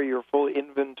carry your full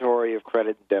inventory of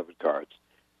credit and debit cards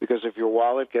because if your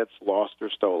wallet gets lost or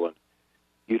stolen,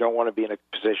 you don't want to be in a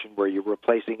position where you're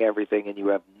replacing everything and you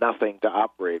have nothing to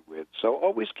operate with. So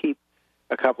always keep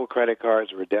a couple credit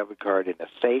cards or a debit card in a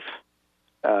safe,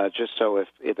 just so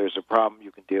if there's a problem,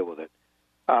 you can deal with it.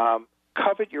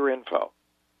 Covet your info.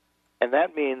 And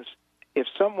that means if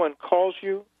someone calls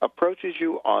you, approaches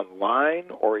you online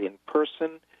or in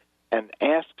person, and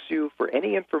asks you for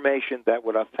any information that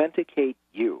would authenticate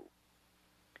you,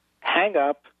 hang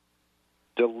up,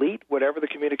 delete whatever the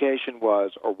communication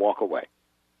was, or walk away.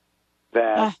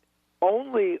 That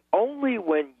only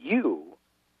when you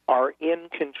are in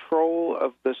control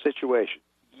of the situation,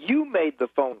 you made the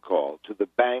phone call to the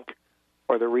bank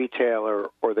or the retailer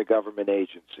or the government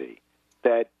agency,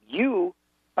 that you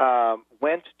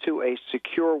went to a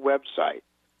secure website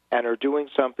and are doing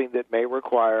something that may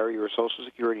require your Social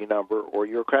Security number or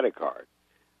your credit card.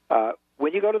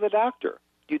 When you go to the doctor,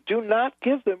 you do not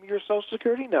give them your Social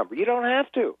Security number. You don't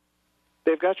have to.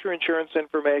 They've got your insurance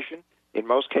information. In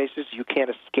most cases, you can't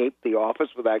escape the office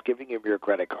without giving them your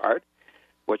credit card.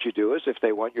 What you do is, if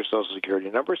they want your Social Security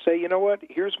number, say, you know what,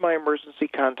 here's my emergency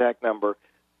contact number.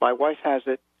 My wife has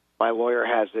it. My lawyer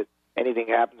has it. Anything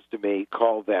happens to me,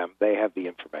 call them. They have the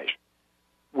information.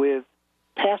 With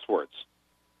passwords,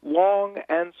 long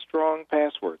and strong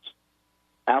passwords,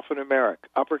 alphanumeric,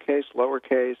 uppercase,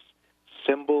 lowercase,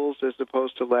 symbols as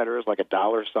opposed to letters, like a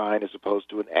 $sign as opposed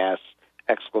to an S,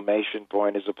 exclamation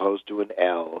point as opposed to an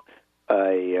L,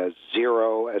 a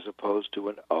 0 as opposed to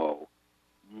an O.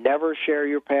 Never share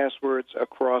your passwords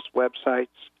across websites,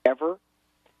 ever.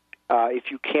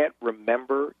 If you can't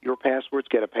remember your passwords,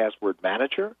 get a password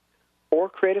manager or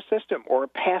create a system or a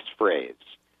passphrase.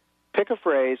 Pick a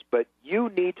phrase, but you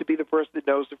need to be the person that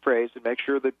knows the phrase and make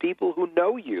sure that people who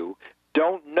know you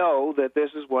don't know that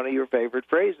this is one of your favorite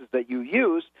phrases that you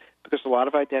use, because a lot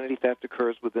of identity theft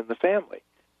occurs within the family.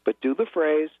 But do the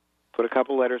phrase, put a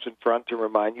couple letters in front to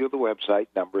remind you of the website,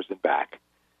 numbers, and back.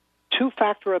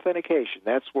 Two-factor authentication.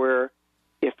 That's where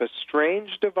if a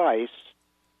strange device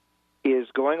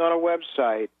is going on a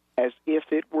website as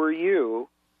if it were you,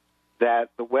 that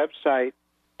the website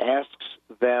asks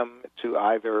them to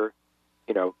either,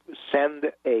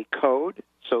 send a code.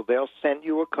 So they'll send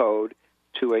you a code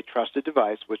to a trusted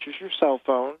device, which is your cell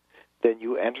phone. Then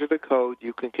you enter the code,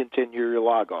 you can continue your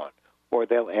log on. Or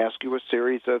they'll ask you a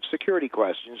series of security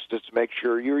questions just to make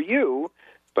sure you're you.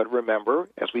 But remember,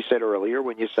 as we said earlier,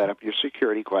 when you set up your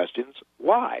security questions,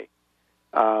 why?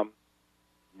 Never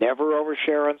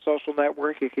overshare on social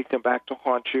network. It can come back to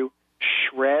haunt you.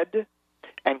 Shred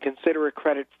and consider a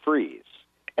credit freeze.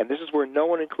 And this is where no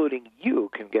one, including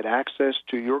you, can get access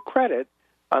to your credit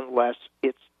unless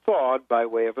it's thawed by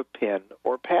way of a PIN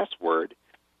or password.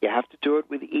 You have to do it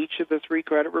with each of the 3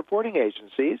 credit reporting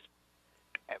agencies.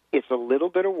 It's a little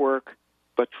bit of work,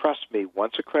 but trust me,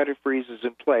 once a credit freeze is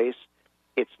in place,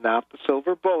 it's not the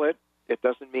silver bullet. It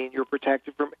doesn't mean you're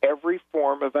protected from every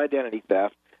form of identity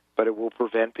theft, but it will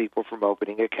prevent people from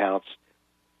opening accounts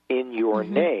in your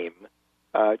name.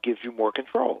 Gives you more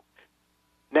control.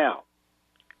 Now,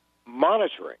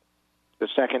 monitoring, the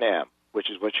second M, which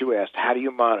is what you asked. How do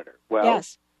you monitor? Well,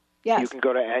 yes. You can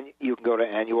go to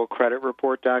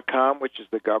annualcreditreport.com, which is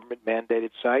the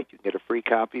government-mandated site. You can get a free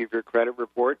copy of your credit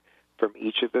report from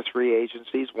each of the 3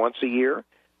 agencies once a year.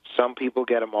 Some people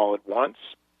get them all at once.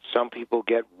 Some people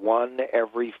get one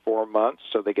every 4 months,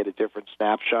 so they get a different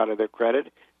snapshot of their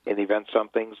credit in the event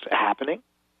something's happening.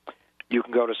 You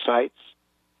can go to sites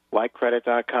like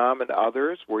credit.com and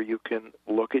others where you can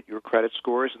look at your credit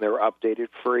scores, and they're updated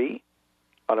free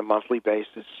on a monthly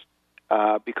basis.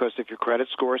 Because if your credit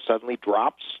score suddenly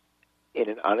drops in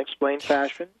an unexplained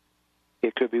fashion,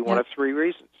 it could be one of 3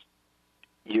 reasons.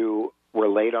 you were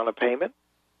late on a payment,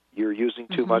 you're using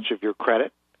too much of your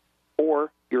credit,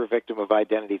 or you're a victim of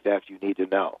identity theft, you need to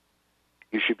know.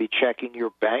 You should be checking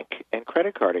your bank and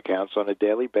credit card accounts on a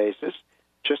daily basis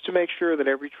just to make sure that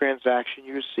every transaction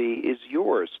you see is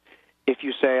yours. If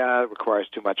you say, it requires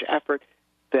too much effort,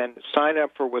 then sign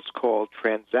up for what's called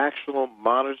transactional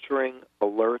monitoring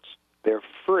alerts. They're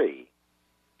free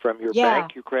from your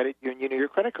bank, your credit union, or your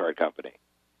credit card company.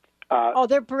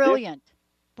 They're brilliant.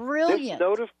 Brilliant,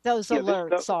 those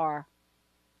alerts are.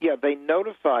 Yeah, they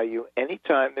notify you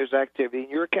anytime there's activity in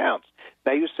your accounts.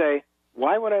 Now you say,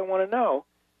 why would I want to know?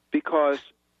 Because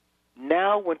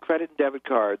now when credit and debit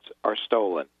cards are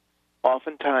stolen,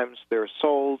 oftentimes they're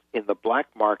sold in the black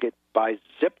market by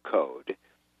zip code.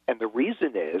 And the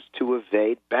reason is to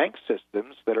evade bank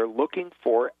systems that are looking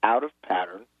for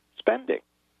out-of-pattern spending.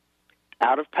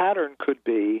 Out-of-pattern could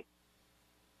be,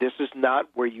 this is not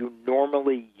where you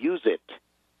normally use it.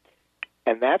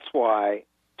 And that's why,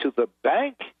 to the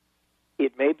bank,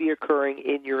 it may be occurring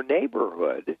in your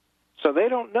neighborhood, so they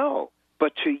don't know.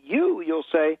 But to you, you'll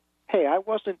say, hey, I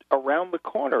wasn't around the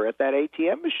corner at that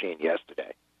ATM machine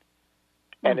yesterday.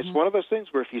 And it's one of those things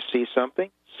where if you see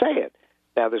something, say it.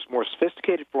 Now, there's more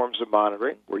sophisticated forms of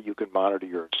monitoring where you can monitor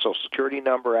your Social Security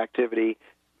number activity,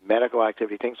 medical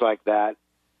activity, things like that.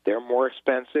 They're more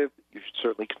expensive. You should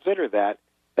certainly consider that.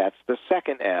 That's the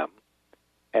second M.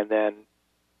 And then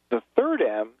the third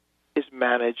M is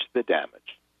manage the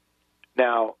damage.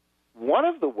 Now, one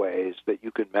of the ways that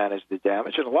you can manage the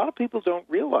damage, and a lot of people don't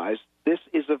realize this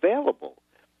is available,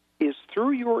 is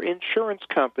through your insurance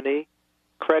company,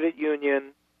 credit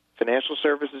union, financial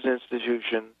services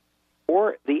institution,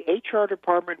 or the HR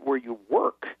department where you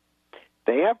work.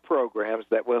 They have programs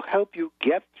that will help you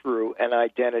get through an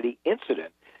identity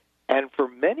incident. And for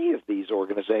many of these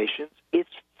organizations, it's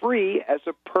free as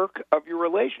a perk of your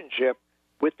relationship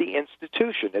with the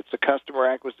institution. It's a customer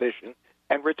acquisition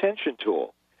and retention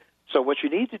tool. So what you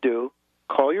need to do,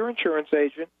 call your insurance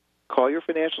agent, call your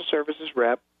financial services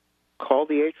rep, call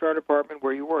the HR department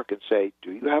where you work and say,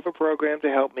 do you have a program to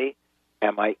help me?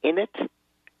 Am I in it?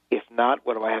 If not,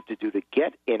 what do I have to do to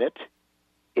get in it?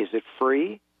 Is it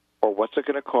free, or what's it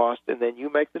going to cost? And then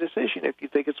you make the decision if you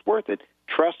think it's worth it.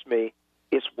 Trust me,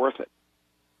 it's worth it.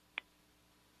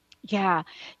 Yeah,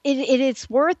 it is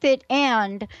worth it.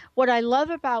 And what I love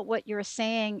about what you're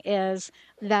saying is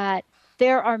that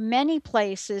there are many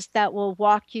places that will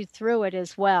walk you through it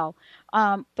as well.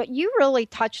 But you really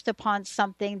touched upon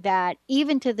something that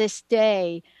even to this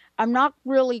day, I'm not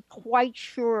really quite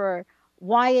sure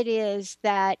why it is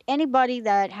that anybody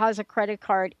that has a credit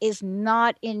card is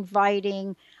not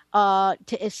inviting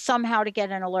is somehow to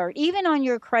get an alert, even on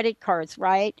your credit cards,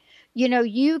 right? You know,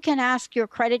 you can ask your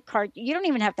credit card. You don't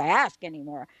even have to ask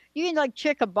anymore. You can like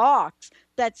check a box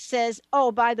that says,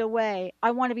 oh, by the way,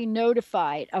 I want to be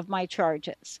notified of my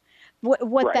charges.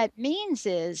 What that means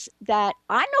is that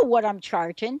I know what I'm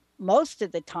charging most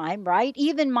of the time, right?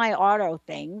 Even my auto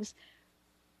things.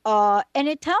 And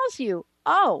it tells you,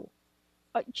 oh,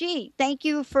 gee, thank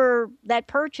you for that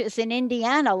purchase in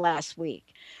Indiana last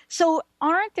week. So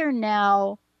aren't there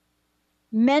now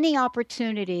many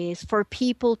opportunities for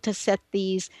people to set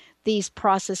these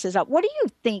processes up? What do you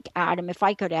think, Adam, if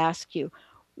I could ask you,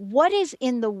 what is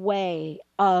in the way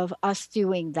of us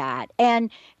doing that?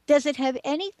 And does it have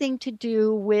anything to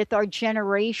do with our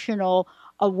generational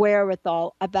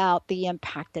wherewithal about the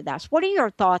impact of that? What are your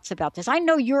thoughts about this? I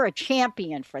know you're a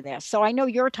champion for this, so I know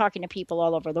you're talking to people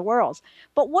all over the world.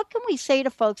 But what can we say to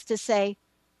folks to say,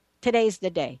 today's the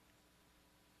day?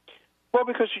 Well,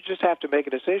 because you just have to make a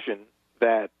decision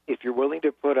that if you're willing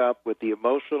to put up with the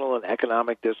emotional and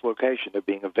economic dislocation of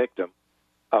being a victim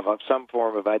of some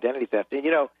form of identity theft. And,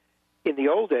 you know, in the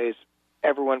old days,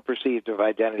 everyone perceived of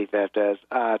identity theft as,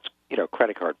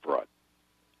 credit card fraud.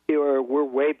 We're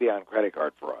way beyond credit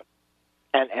card fraud.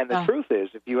 And the truth is,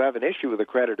 if you have an issue with a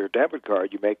credit or debit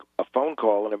card, you make a phone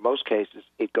call, and in most cases,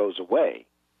 it goes away.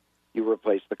 You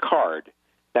replace the card.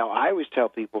 Now, I always tell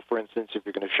people, for instance, if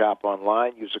you're going to shop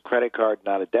online, use a credit card,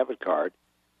 not a debit card,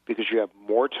 because you have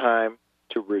more time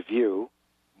to review,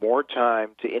 more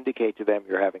time to indicate to them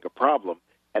you're having a problem,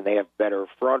 and they have better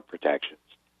fraud protections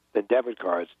than debit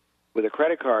cards. With a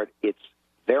credit card, it's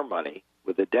their money.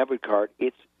 With a debit card,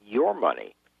 it's your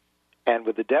money. And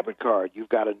with a debit card, you've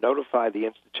got to notify the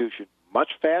institution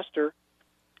much faster,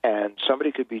 and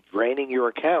somebody could be draining your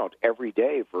account every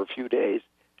day for a few days.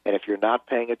 And if you're not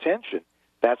paying attention,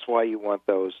 that's why you want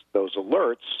those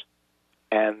alerts.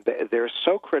 And they're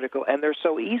so critical, and they're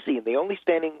so easy. And the only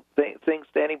thing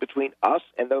standing between us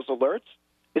and those alerts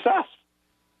is us.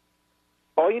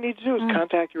 All you need to do is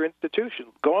contact your institution.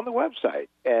 Go on the website,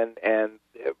 and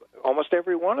almost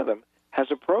every one of them has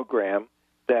a program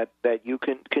that you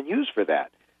can use for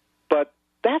that. But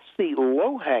that's the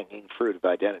low-hanging fruit of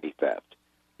identity theft.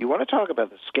 You want to talk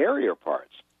about the scarier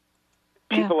parts.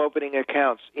 People opening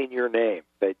accounts in your name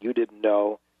that you didn't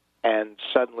know, and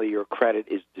suddenly your credit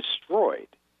is destroyed.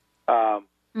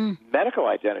 Medical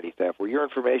identity theft, where your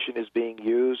information is being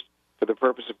used for the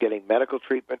purpose of getting medical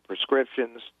treatment,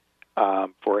 prescriptions,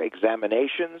 for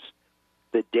examinations.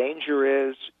 The danger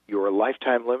is your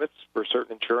lifetime limits for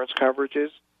certain insurance coverages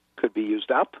could be used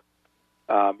up.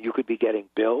 You could be getting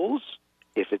bills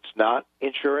if it's not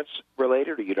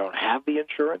insurance-related or you don't have the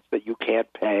insurance that you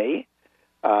can't pay.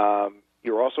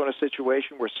 You're also in a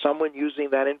situation where someone using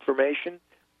that information,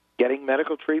 getting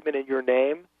medical treatment in your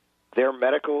name, their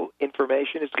medical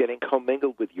information is getting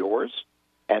commingled with yours,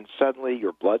 and suddenly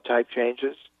your blood type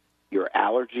changes, your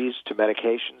allergies to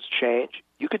medications change.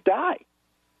 You could die.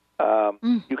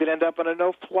 You could end up on a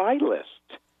no-fly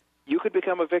list. You could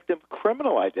become a victim of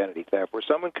criminal identity theft, where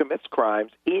someone commits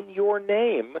crimes in your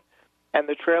name, and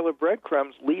the trail of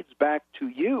breadcrumbs leads back to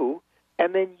you,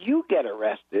 and then you get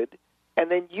arrested,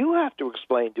 and then you have to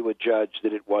explain to a judge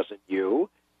that it wasn't you,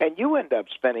 and you end up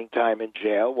spending time in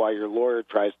jail while your lawyer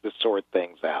tries to sort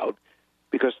things out,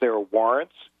 because there are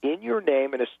warrants in your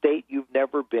name in a state you've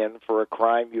never been for a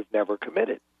crime you've never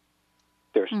committed.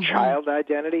 There's child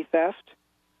identity theft,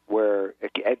 where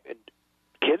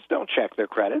kids don't check their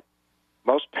credit.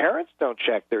 Most parents don't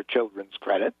check their children's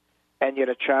credit, and yet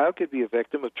a child could be a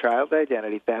victim of child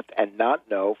identity theft and not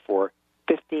know for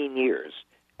 15 years.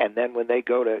 And then when they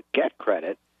go to get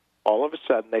credit, all of a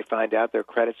sudden they find out their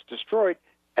credit's destroyed.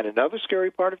 And another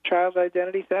scary part of child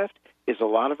identity theft is a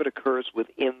lot of it occurs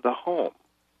within the home.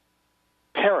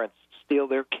 Parents steal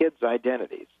their kids'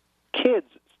 identities. Kids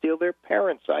steal their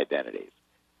parents' identities.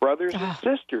 Brothers and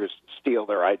sisters steal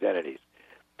their identities.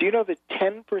 Do you know that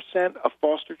 10% of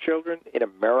foster children in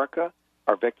America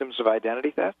are victims of identity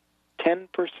theft? 10%.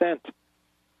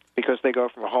 Because they go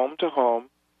from home to home.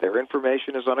 Their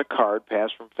information is on a card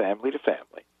passed from family to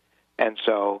family. And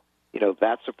so,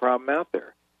 that's a problem out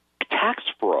there. Tax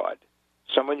fraud.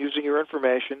 Someone using your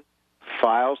information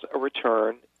files a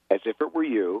return as if it were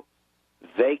you.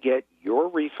 They get your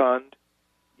refund.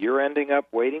 You're ending up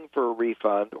waiting for a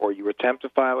refund, or you attempt to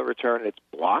file a return and it's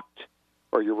blocked,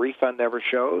 or your refund never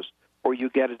shows, or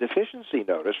you get a deficiency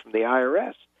notice from the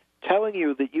IRS telling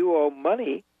you that you owe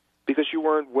money because you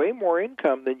earned way more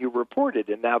income than you reported,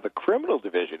 and now the criminal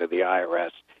division of the IRS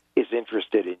is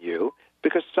interested in you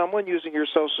because someone using your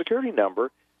Social Security number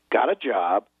got a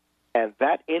job, and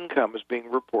that income is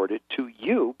being reported to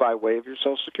you by way of your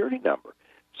Social Security number.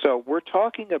 So we're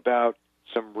talking about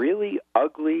some really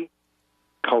ugly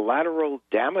collateral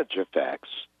damage effects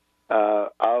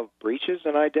of breaches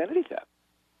and identity theft.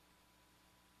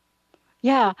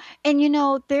 Yeah. And,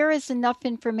 there is enough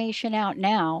information out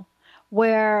now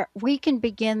where we can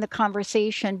begin the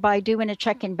conversation by doing a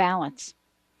check and balance.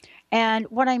 And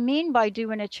what I mean by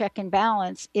doing a check and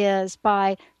balance is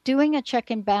by doing a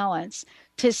check and balance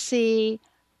to see,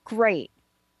 great,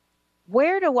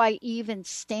 where do I even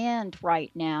stand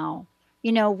right now?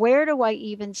 Where do I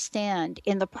even stand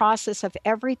in the process of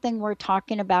everything we're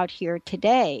talking about here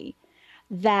today,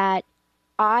 that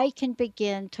I can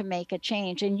begin to make a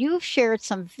change? And you've shared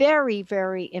some very,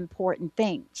 very important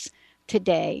things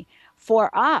today for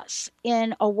us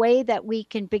in a way that we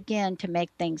can begin to make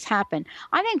things happen.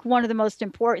 I think one of the most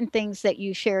important things that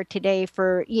you shared today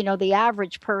for, the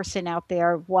average person out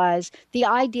there was the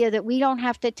idea that we don't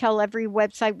have to tell every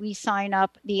website we sign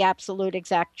up the absolute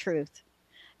exact truth.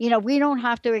 We don't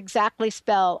have to exactly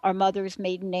spell our mother's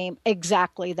maiden name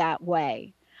exactly that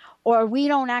way. Or we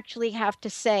don't actually have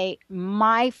to say,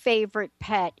 my favorite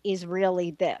pet is really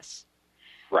this.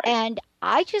 Right. And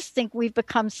I just think we've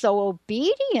become so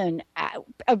obedient,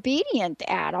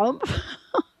 Adam.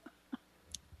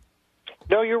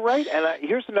 No, you're right. And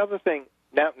here's another thing.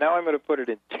 Now I'm going to put it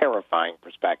in terrifying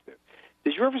perspective.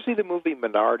 Did you ever see the movie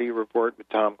Minority Report with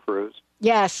Tom Cruise?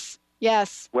 Yes.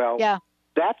 Well, yeah.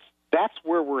 That's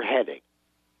where we're heading.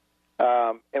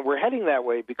 And we're heading that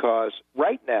way because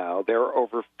right now there are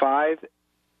over 5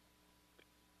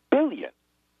 billion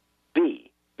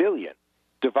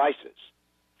devices,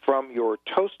 from your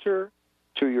toaster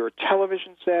to your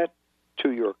television set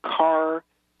to your car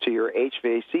to your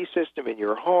HVAC system in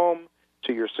your home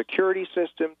to your security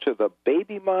system to the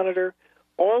baby monitor.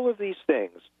 All of these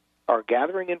things are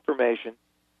gathering information,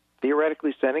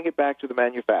 theoretically sending it back to the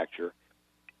manufacturer.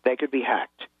 They could be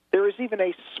hacked. There is even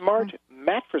a smart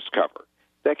mattress cover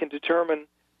that can determine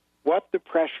what the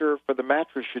pressure for the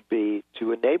mattress should be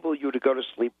to enable you to go to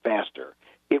sleep faster.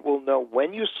 It will know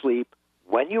when you sleep,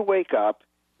 when you wake up.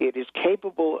 It is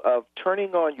capable of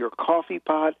turning on your coffee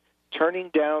pot, turning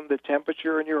down the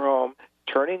temperature in your home,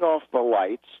 turning off the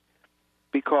lights,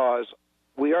 because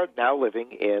we are now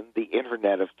living in the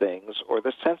Internet of Things, or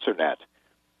the SensorNet.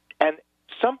 And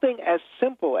something as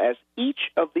simple as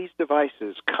each of these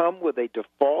devices come with a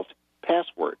default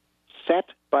password set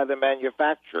by the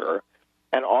manufacturer,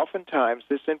 and oftentimes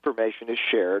this information is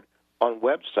shared on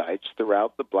websites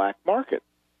throughout the black market,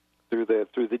 through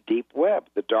the deep web,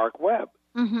 the dark web.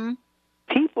 Mm-hmm.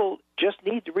 People just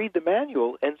need to read the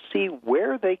manual and see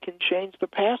where they can change the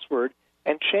password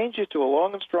and change it to a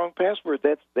long and strong password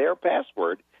that's their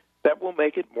password that will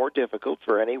make it more difficult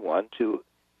for anyone to,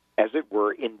 as it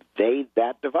were, invade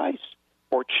that device,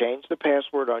 or change the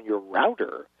password on your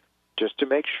router just to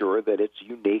make sure that it's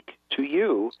unique to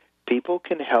you. People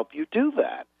can help you do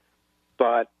that.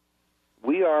 But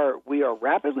we are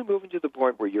rapidly moving to the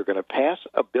point where you're going to pass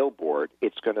a billboard.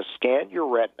 It's going to scan your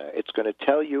retina. It's going to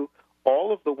tell you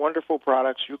all of the wonderful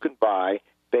products you can buy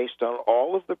based on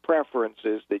all of the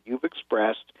preferences that you've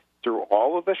expressed through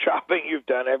all of the shopping you've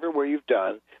done everywhere you've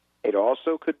done. It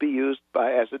also could be used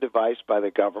as a device by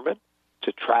the government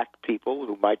to track people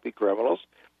who might be criminals.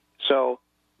 So,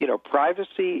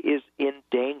 privacy is in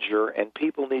danger, and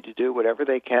people need to do whatever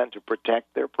they can to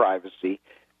protect their privacy.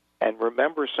 And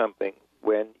remember something,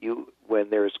 when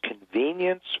there's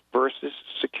convenience versus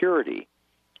security,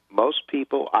 most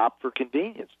people opt for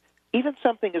convenience. Even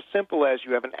something as simple as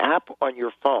you have an app on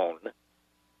your phone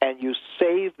and you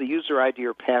save the user ID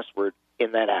or password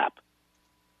in that app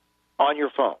on your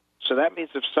phone. So that means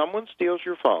if someone steals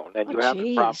your phone and you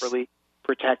haven't properly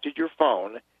protected your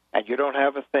phone and you don't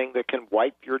have a thing that can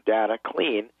wipe your data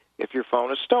clean if your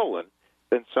phone is stolen,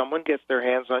 then someone gets their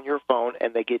hands on your phone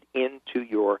and they get into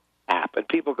your app. And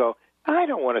people go, I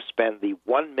don't want to spend the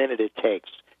 1 minute it takes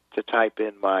to type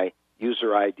in my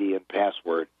user ID and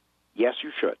password. Yes,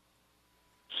 you should.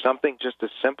 Something just as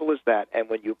simple as that. And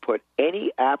when you put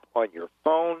any app on your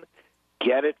phone,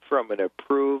 get it from an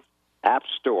approved app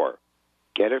store.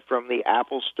 Get it from the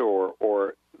Apple Store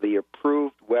or the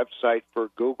approved website for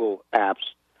Google apps,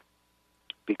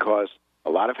 because a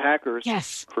lot of hackers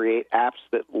create apps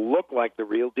that look like the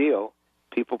real deal.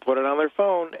 People put it on their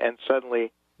phone, and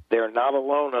suddenly they're not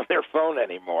alone on their phone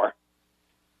anymore.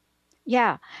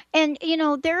 Yeah. And,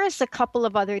 there is a couple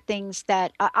of other things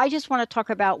that I just want to talk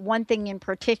about. One thing in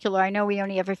particular. I know we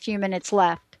only have a few minutes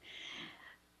left.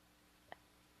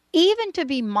 Even to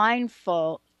be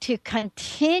mindful to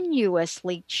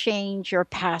continuously change your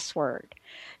password.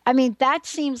 I mean, that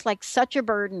seems like such a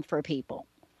burden for people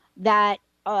that,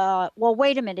 well,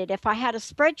 wait a minute. If I had a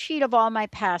spreadsheet of all my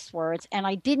passwords and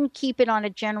I didn't keep it on a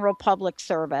general public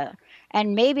server,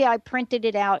 and maybe I printed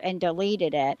it out and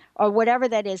deleted it or whatever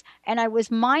that is, and I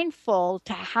was mindful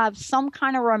to have some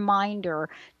kind of reminder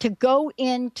to go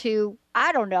into,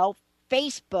 I don't know,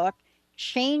 Facebook,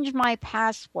 change my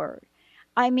password.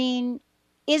 I mean,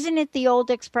 isn't it the old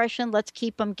expression, let's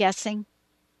keep them guessing?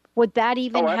 Would that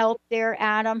even help there,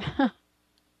 Adam?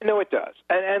 No, it does.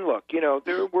 And look,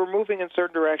 we're moving in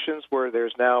certain directions where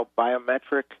there's now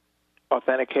biometric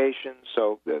authentication.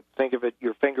 So think of it,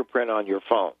 your fingerprint on your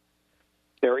phone.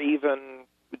 They're even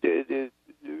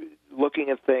looking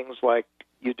at things like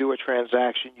you do a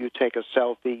transaction, you take a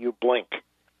selfie, you blink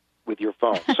with your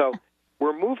phone. So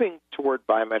we're moving toward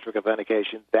biometric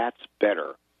authentication. That's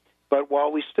better. But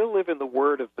while we still live in the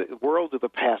world of the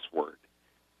password,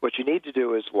 what you need to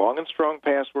do is long and strong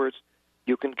passwords.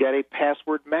 You can get a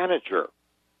password manager,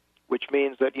 which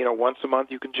means that, once a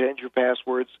month you can change your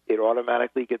passwords. It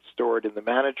automatically gets stored in the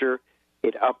manager.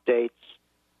 It updates,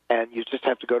 and you just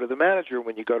have to go to the manager.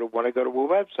 When you want to go to a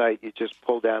website, you just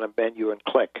pull down a menu and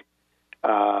click,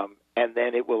 and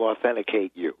then it will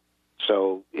authenticate you.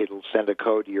 So it'll send a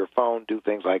code to your phone, do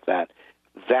things like that.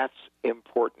 That's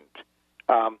important.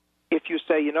 If you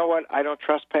say, you know what, I don't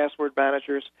trust password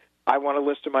managers, I want a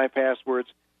list of my passwords,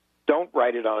 don't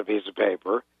write it on a piece of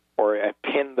paper or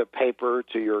pin the paper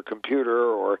to your computer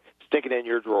or stick it in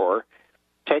your drawer.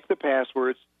 Take the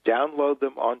passwords, download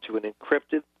them onto an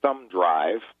encrypted thumb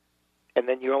drive, and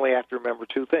then you only have to remember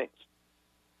two things: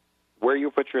 where you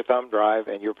put your thumb drive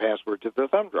and your password to the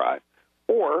thumb drive.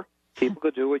 Or people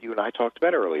could do what you and I talked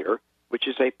about earlier, which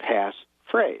is a pass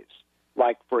phrase.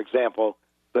 Like, for example,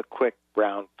 the quick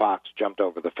brown fox jumped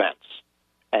over the fence.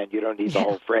 And you don't need the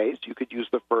whole phrase. You could use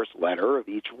the first letter of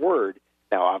each word.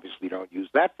 Now, obviously, you don't use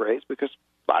that phrase because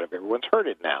a lot of everyone's heard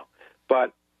it now.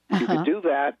 But you could do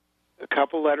that, a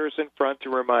couple letters in front to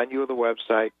remind you of the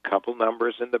website, a couple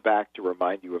numbers in the back to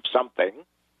remind you of something,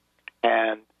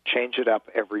 and change it up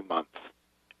every month.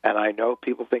 And I know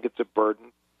people think it's a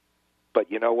burden,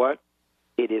 but you know what?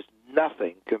 It is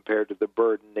nothing compared to the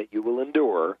burden that you will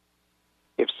endure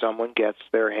if someone gets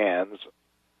their hands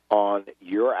on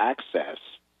your access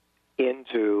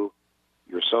into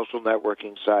your social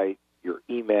networking site, your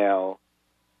email,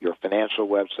 your financial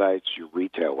websites, your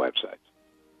retail websites.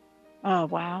 Oh,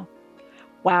 wow.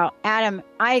 Wow. Adam,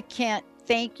 I can't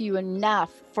thank you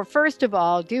enough for, first of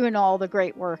all, doing all the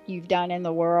great work you've done in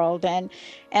the world. And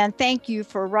thank you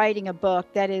for writing a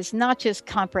book that is not just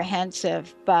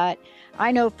comprehensive, but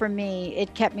I know for me,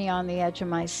 it kept me on the edge of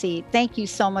my seat. Thank you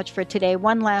so much for today.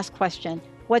 One last question.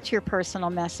 What's your personal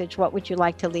message? What would you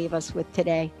like to leave us with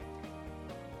today?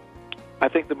 I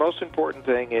think the most important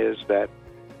thing is that,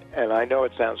 and I know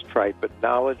it sounds trite, but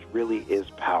knowledge really is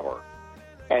power.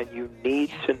 And you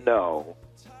need to know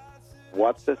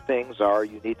what the things are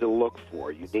you need to look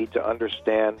for. You need to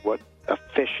understand what a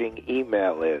phishing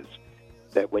email is,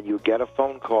 that when you get a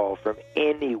phone call from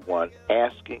anyone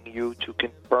asking you to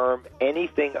confirm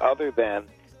anything other than,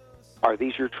 are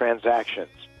these your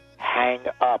transactions, hang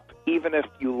up. Even if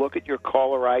you look at your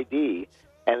caller ID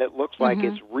and it looks like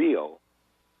it's real,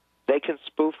 they can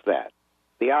spoof that.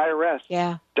 The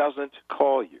IRS doesn't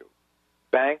call you.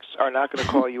 Banks are not going to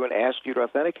call you and ask you to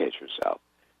authenticate yourself.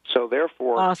 So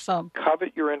therefore,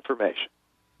 covet your information.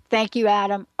 Thank you,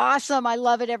 Adam. Awesome. I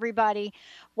love it, everybody.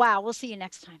 Wow. We'll see you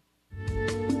next time.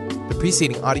 The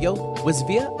preceding audio was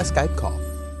via a Skype call.